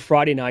on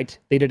Friday night.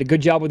 They did a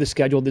good job with the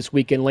schedule this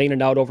weekend, laying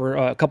it out over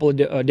a couple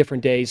of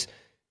different days.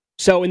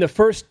 So in the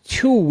first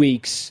 2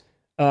 weeks,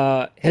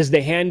 has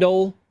the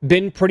handle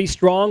been pretty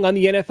strong on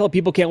the NFL?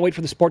 People can't wait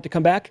for the sport to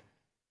come back?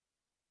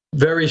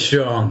 Very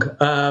strong.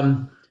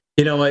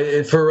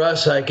 For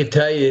us, I could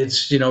tell you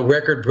it's,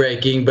 record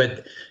breaking,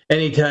 but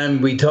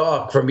anytime we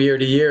talk from year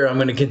to year, I'm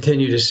going to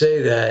continue to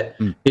say that,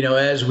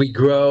 as we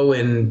grow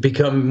and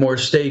become more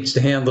states,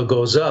 the handle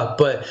goes up.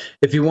 But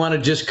if you want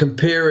to just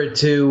compare it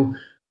to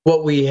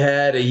what we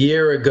had a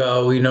year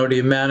ago, the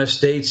amount of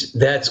states,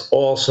 that's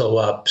also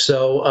up.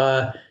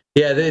 So,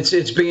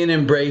 it's being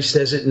embraced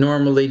as it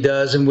normally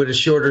does. And with a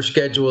shorter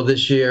schedule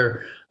this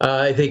year,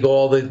 I think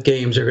all the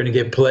games are going to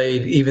get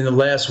played, even the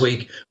last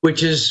week,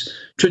 which is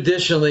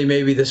traditionally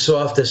maybe the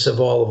softest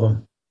of all of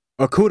them.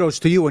 Kudos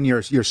to you and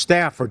your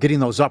staff for getting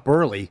those up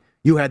early.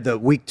 You had the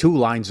week 2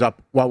 lines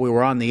up while we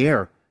were on the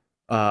air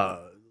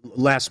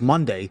last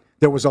Monday.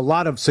 There was a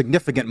lot of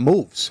significant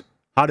moves.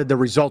 How did the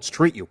results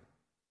treat you?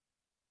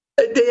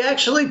 They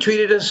actually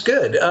treated us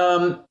good.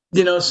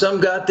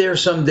 Some got there,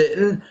 some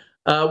didn't.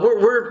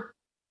 The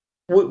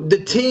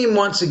team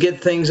wants to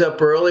get things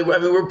up early. I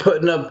mean, we're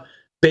putting up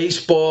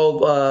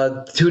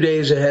baseball 2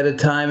 days ahead of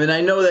time, and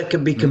I know that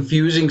can be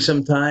confusing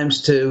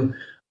sometimes to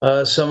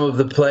some of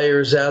the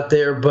players out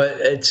there, but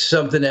it's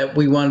something that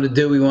we wanted to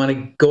do. We want to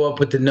go up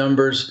with the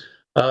numbers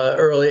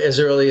early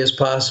as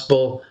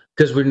possible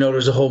because we know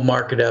there's a whole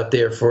market out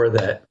there for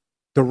that.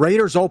 The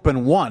Raiders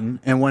opened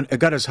 1, and when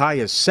it got as high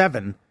as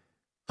 7,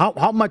 how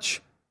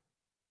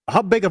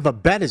big of a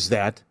bet is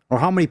that, or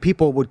how many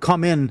people would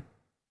come in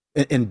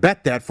and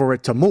bet that for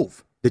it to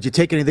move? Did you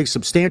take anything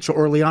substantial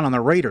early on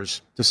the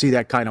Raiders to see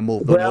that kind of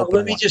move? Well,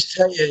 let me just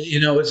tell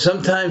you,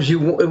 sometimes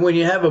when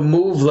you have a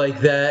move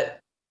like that,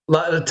 a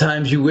lot of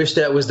times you wish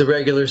that was the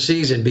regular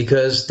season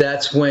because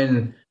that's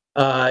when,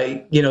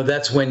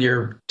 that's when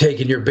you're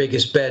taking your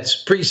biggest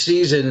bets.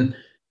 Preseason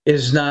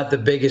is not the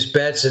biggest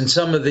bets, and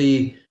some of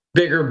the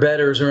bigger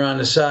bettors are on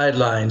the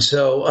sidelines.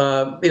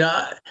 So,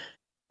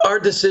 our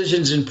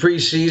decisions in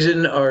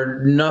preseason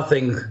are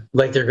nothing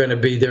like they're going to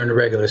be during the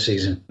regular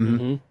season.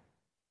 Mm-hmm.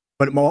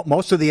 But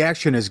most of the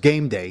action is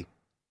game day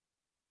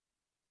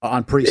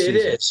on preseason. It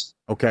is.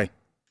 Okay.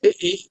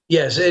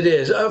 Yes, it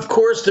is. Of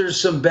course, there's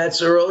some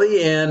bets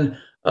early, and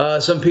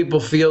some people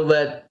feel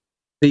that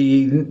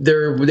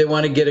they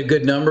want to get a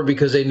good number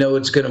because they know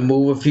it's going to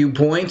move a few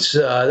points,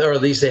 or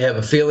at least they have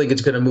a feeling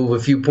it's going to move a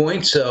few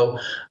points. So,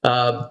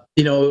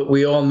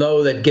 we all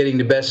know that getting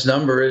the best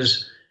number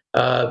is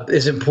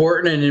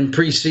important, and in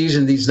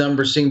preseason, these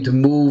numbers seem to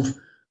move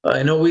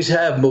and always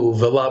have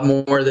moved a lot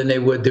more than they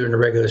would during the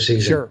regular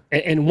season. Sure,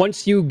 and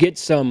once you get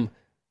some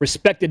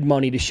respected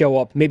money to show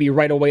up, maybe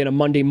right away on a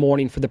Monday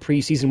morning for the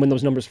preseason when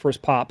those numbers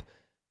first pop,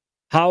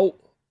 how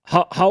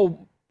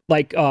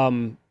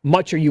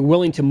much are you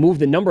willing to move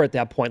the number at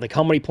that point? Like,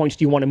 how many points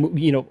do you want to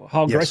move?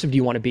 How aggressive do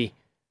you want to be?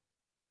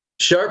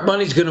 Sharp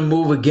money's going to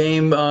move a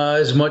game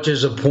as much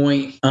as a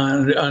point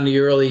on the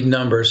early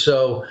number.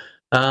 So,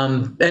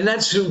 and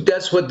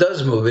that's what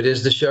does move it,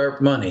 is the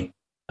sharp money.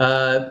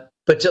 But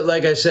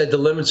like I said, the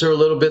limits are a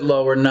little bit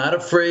lower. Not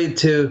afraid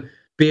to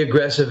be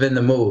aggressive in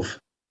the move.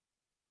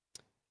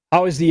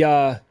 How is you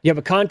have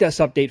a contest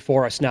update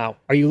for us now?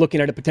 Are you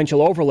looking at a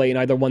potential overlay in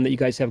either one that you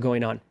guys have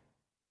going on?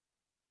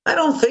 I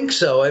don't think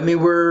so. I mean,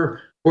 we're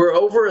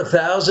over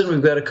 1,000.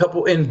 We've got a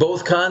couple in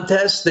both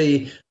contests,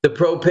 the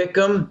Pro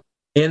Pick'em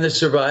and the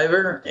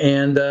Survivor.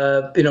 And,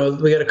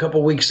 we got a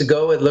couple weeks to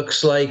go. It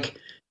looks like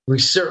we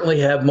certainly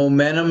have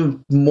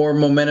momentum, more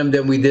momentum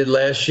than we did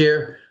last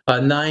year.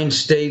 9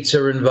 states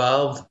are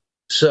involved.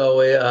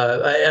 So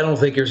I don't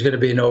think there's going to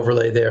be an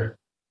overlay there.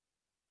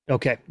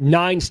 Okay,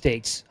 9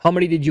 states. How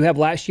many did you have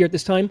last year at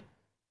this time?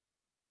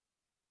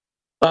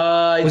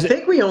 I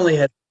think we only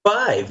had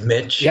 5,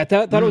 Mitch. Yeah, I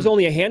thought it was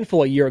only a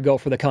handful a year ago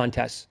for the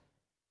contest.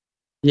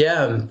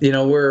 Yeah,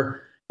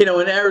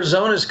 when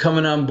Arizona's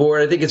coming on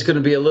board, I think it's going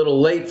to be a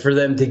little late for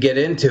them to get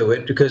into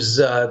it because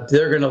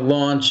they're going to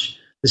launch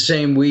the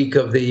same week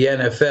of the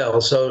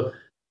NFL. So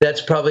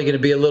that's probably going to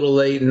be a little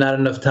late and not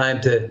enough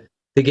time to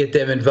get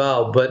them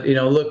involved. But,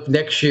 look,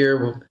 next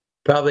year we'll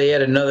probably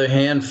add another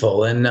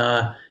handful. And,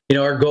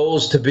 our goal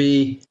is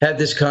to have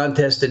this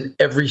contest in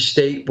every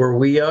state where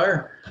we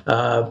are,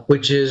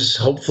 which is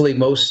hopefully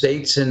most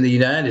states in the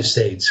United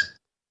States.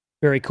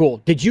 Very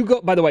cool. Did you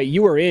go, by the way,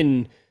 you were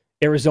in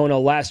Arizona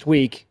last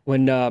week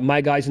when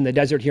my guys in the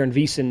desert here in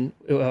VSiN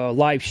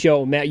live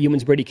show, Matt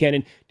Youmans, Brady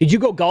Cannon. Did you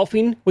go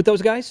golfing with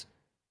those guys?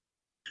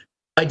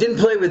 I didn't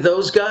play with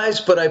those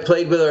guys, but I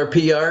played with our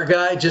PR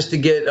guy just to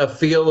get a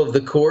feel of the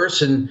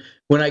course. And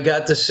when I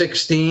got to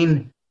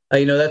 16,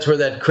 that's where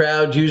that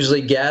crowd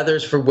usually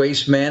gathers for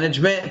Waste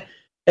Management.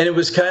 And it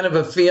was kind of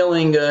a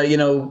feeling, I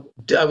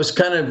was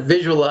kind of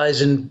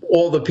visualizing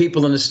all the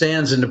people in the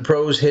stands and the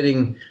pros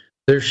hitting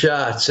their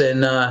shots.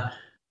 And, I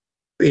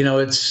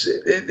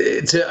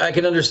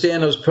can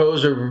understand those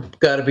pros are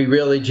got to be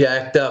really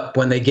jacked up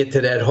when they get to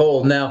that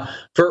hole. Now,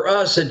 for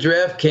us at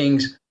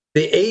DraftKings,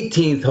 the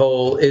 18th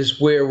hole is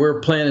where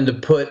we're planning to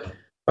put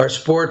our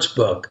sports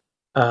book.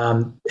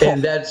 And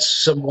that's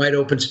some wide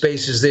open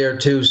spaces there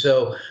too.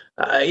 So,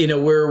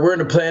 we're in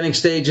the planning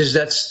stages.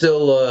 That's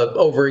still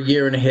over a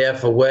year and a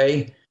half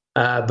away.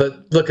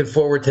 But looking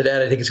forward to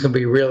that. I think it's going to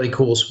be a really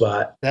cool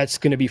spot. That's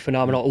going to be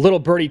phenomenal. Little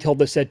Birdie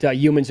told us that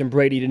Youmans and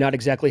Brady did not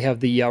exactly have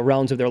the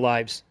rounds of their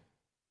lives.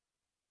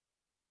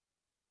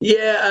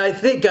 Yeah, I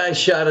think I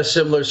shot a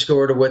similar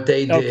score to what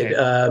they did.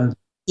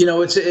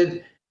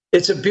 Okay.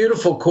 It's a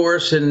beautiful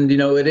course, and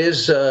it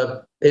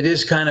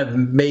is kind of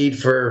made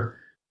for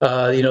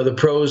the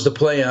pros to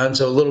play on,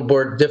 so a little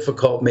more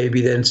difficult maybe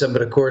than some of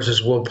the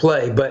courses we'll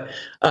play. But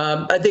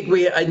I think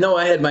I know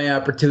I had my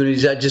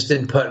opportunities. I just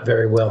didn't putt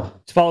very well.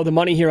 Let's follow the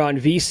money here on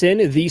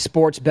VSiN, the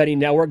Sports Betting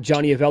Network.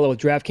 Johnny Avello with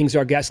DraftKings,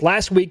 our guest.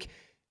 Last week,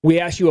 we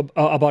asked you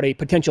about a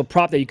potential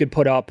prop that you could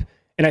put up,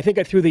 and I think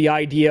I threw the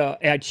idea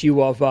at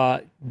you of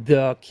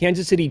the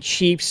Kansas City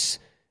Chiefs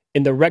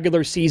in the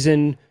regular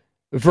season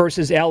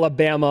versus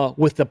Alabama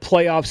with the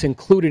playoffs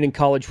included in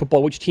college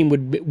football. Which team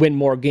would win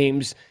more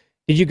games?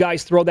 Did you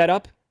guys throw that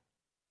up?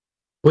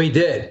 We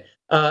did.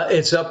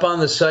 It's up on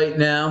the site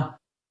now.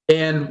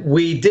 And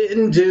we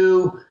didn't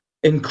do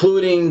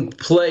including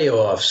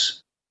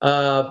playoffs.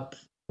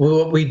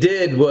 What we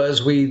did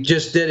was we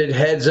just did it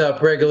heads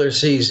up regular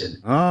season.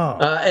 Oh.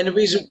 And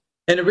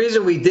the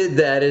reason we did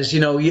that is,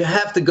 you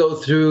have to go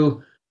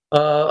through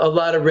a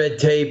lot of red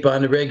tape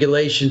on the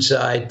regulation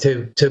side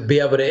to be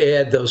able to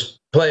add those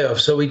playoffs.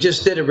 So we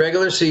just did a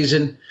regular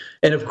season.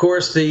 And of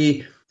course,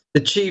 the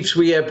Chiefs,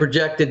 we have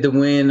projected to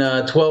win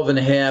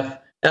 12.5.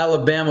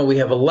 Alabama, we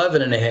have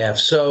 11.5.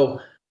 So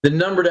the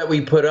number that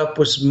we put up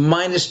was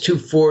minus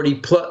 240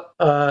 plus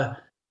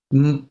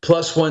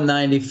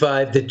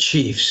 195, the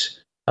Chiefs.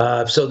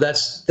 So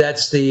that's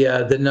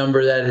the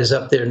number that is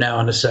up there now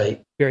on the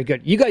site. Very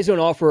good. You guys don't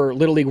offer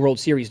Little League World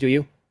Series, do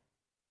you?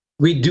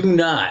 We do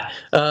not.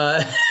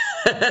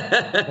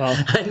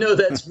 I know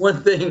that's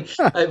one thing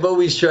I've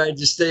always tried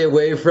to stay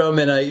away from,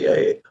 and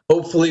I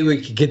hopefully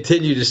we can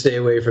continue to stay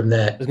away from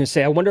that. I was going to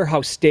say, I wonder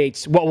how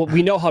states. Well,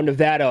 we know how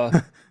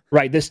Nevada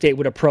Right, this state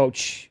would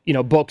approach,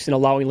 books and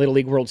allowing Little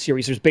League World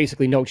Series. There's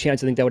basically no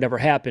chance I think that would ever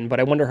happen,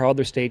 but I wonder how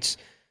other states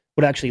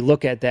would actually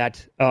look at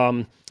that.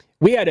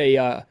 We had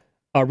a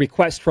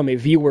request from a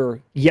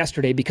viewer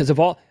yesterday because of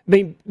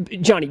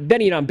Johnny,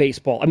 betting on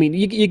baseball.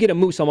 You get a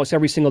moose almost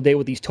every single day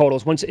with these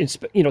totals. Once,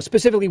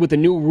 specifically with the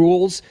new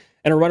rules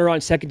and a runner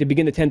on second to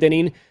begin the 10th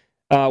inning.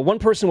 One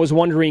person was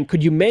wondering,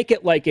 could you make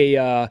it like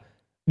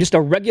just a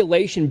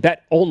regulation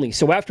bet only?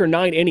 So after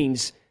 9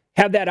 innings,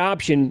 have that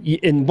option,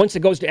 and once it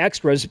goes to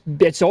extras,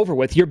 it's over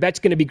with. Your bet's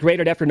going to be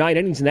graded after 9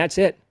 innings, and that's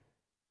it.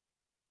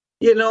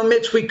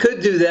 Mitch, we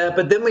could do that,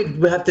 but then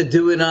we'd have to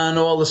do it on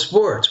all the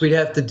sports. We'd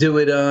have to do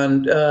it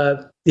on,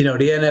 the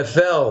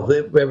NFL,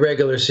 the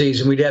regular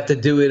season. We'd have to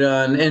do it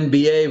on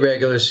NBA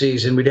regular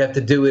season. We'd have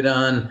to do it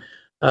on,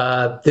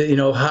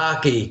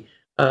 hockey.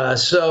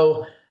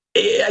 So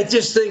I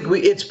just think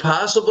it's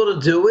possible to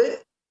do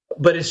it,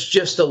 but it's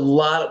just a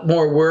lot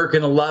more work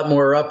and a lot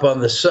more up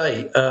on the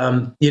site.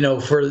 And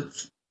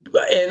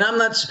I'm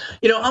not,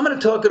 I'm going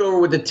to talk it over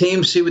with the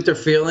team, see what their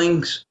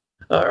feelings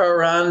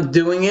are on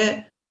doing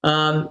it.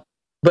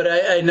 But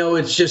I know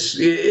it's just,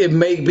 it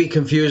may be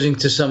confusing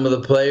to some of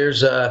the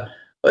players.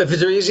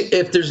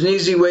 If there's an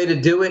easy way to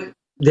do it,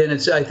 then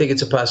I think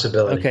it's a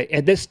possibility. Okay.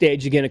 At this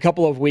stage, again, a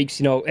couple of weeks,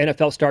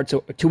 NFL starts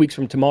 2 weeks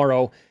from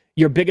tomorrow.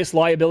 Your biggest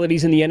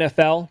liabilities in the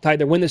NFL to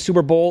either win the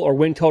Super Bowl or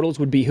win totals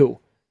would be who?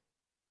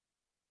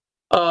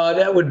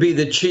 That would be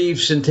the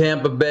Chiefs and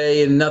Tampa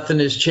Bay, and nothing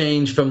has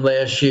changed from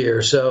last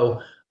year.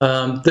 So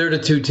they're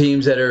the two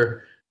teams that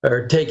are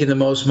taking the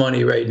most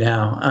money right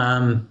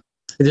now.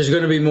 There's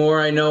going to be more,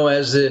 I know,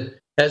 as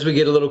we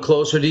get a little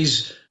closer.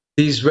 These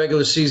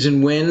regular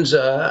season wins,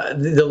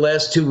 the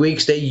last 2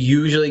 weeks, they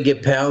usually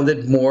get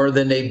pounded more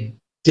than they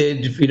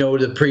did,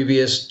 the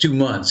previous 2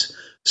 months.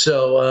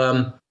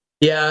 So,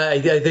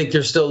 I think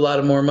there's still a lot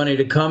of more money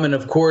to come. And,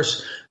 of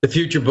course, the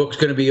future book's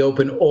going to be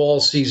open all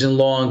season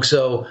long.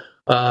 So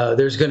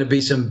there's going to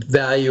be some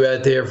value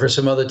out there for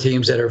some other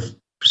teams that are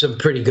some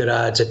pretty good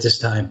odds at this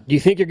time. Do you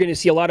think you're going to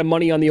see a lot of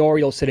money on the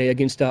Orioles today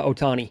against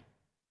Ohtani?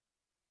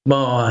 Come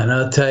on,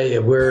 I'll tell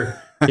you,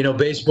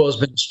 baseball's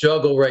been a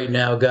struggle right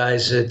now,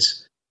 guys.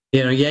 It's,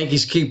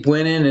 Yankees keep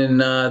winning,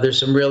 and there's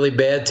some really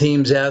bad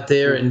teams out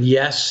there. And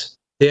yes,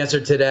 the answer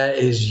to that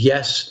is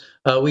yes.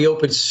 We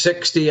opened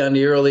 60 on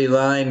the early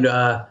line.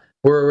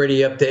 We're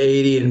already up to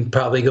 80 and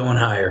probably going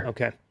higher.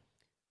 Okay.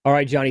 All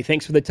right, Johnny,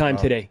 thanks for the time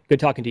today. Good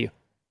talking to you.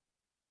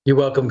 You're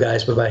welcome,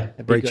 guys.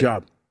 Bye-bye. Great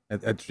job.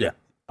 That's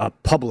a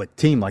public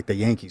team like the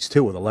Yankees,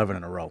 too, with 11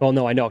 in a row. Well,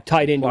 no, I know.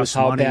 Tied into with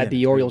how bad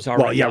the Orioles are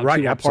right now.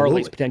 Right,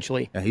 absolutely. Parlays,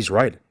 potentially. Yeah, he's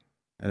right.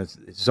 And it's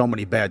so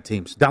many bad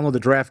teams. Download the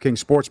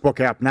DraftKings Sportsbook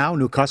app now.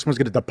 New customers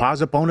get a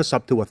deposit bonus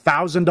up to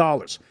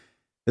 $1,000.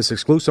 This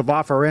exclusive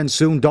offer ends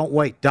soon. Don't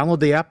wait. Download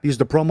the app. Use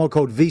the promo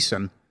code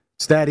VSiN.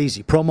 It's that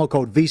easy. Promo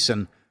code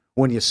VSiN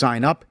when you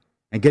sign up,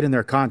 and get in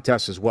their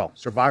contests as well.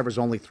 Survivor's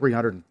only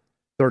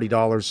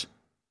 $330.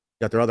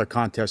 Got their other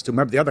contests, too.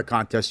 Remember the other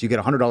contest, you get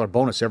a $100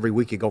 bonus every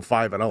week. You go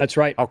 5-0. That's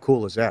right. How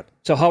cool is that?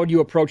 So how would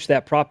you approach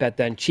that prop bet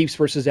then? Chiefs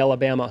versus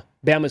Alabama.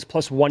 Bama's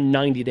plus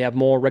 190 to have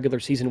more regular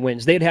season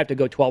wins. They'd have to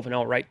go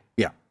 12-0, right?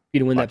 Yeah. You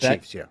to win that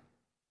bet? Chiefs, yeah.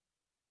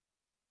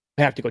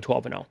 They have to go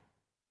 12-0.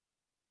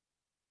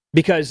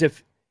 Because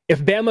if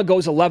Bama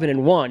goes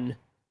 11-1,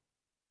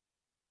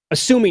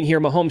 assuming here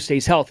Mahomes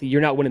stays healthy,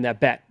 you're not winning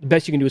that bet. The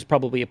best you can do is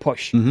probably a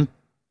push. Mm-hmm.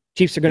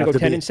 Chiefs are going to go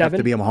 10-7. Have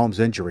to be a Mahomes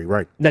injury,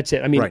 right? That's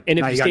it. I mean, right. And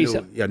if he stays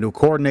up, new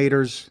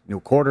coordinators,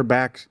 new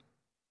quarterbacks,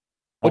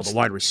 all the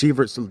wide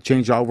receivers.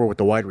 Change over with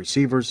the wide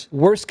receivers.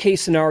 Worst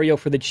case scenario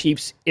for the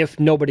Chiefs if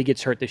nobody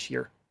gets hurt this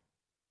year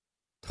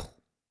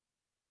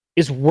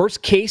is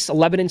worst case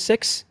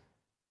 11-6.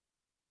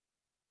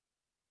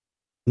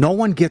 No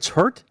one gets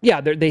hurt.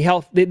 Yeah, they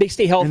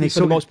stay healthy for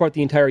the most part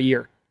the entire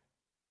year.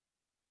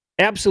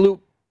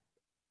 Absolute.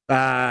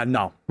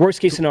 No.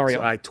 Worst case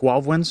scenario.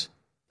 12 wins.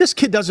 This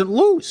kid doesn't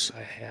lose.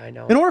 I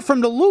know. In order for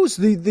him to lose,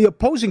 the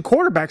opposing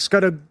quarterback's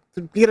got to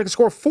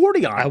score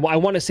 40 on him. I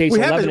want to say it's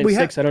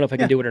 11-6. I don't know if I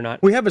can do it or not.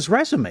 We have his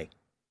resume.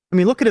 I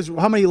mean, look at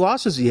how many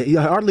losses he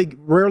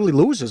rarely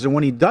loses, and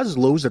when he does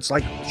lose, it's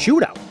like a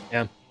shootout.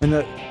 Yeah. And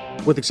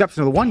with the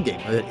exception of the one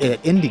game, an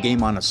indie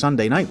game on a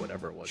Sunday night,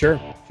 whatever it was.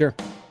 Sure.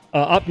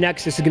 Up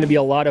next, this is going to be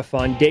a lot of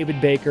fun. David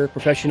Baker,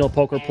 professional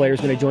poker player, is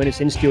going to join us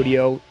in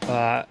studio.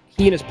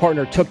 He and his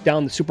partner took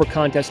down the Super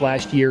Contest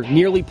last year,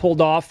 nearly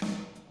pulled off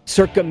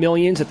circa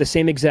millions at the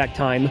same exact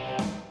time.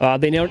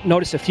 They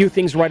noticed a few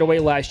things right away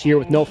last year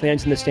with no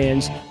fans in the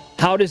stands.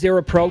 How does their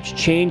approach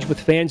change with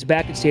fans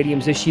back at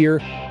stadiums this year?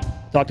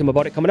 Talk to him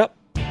about it coming up.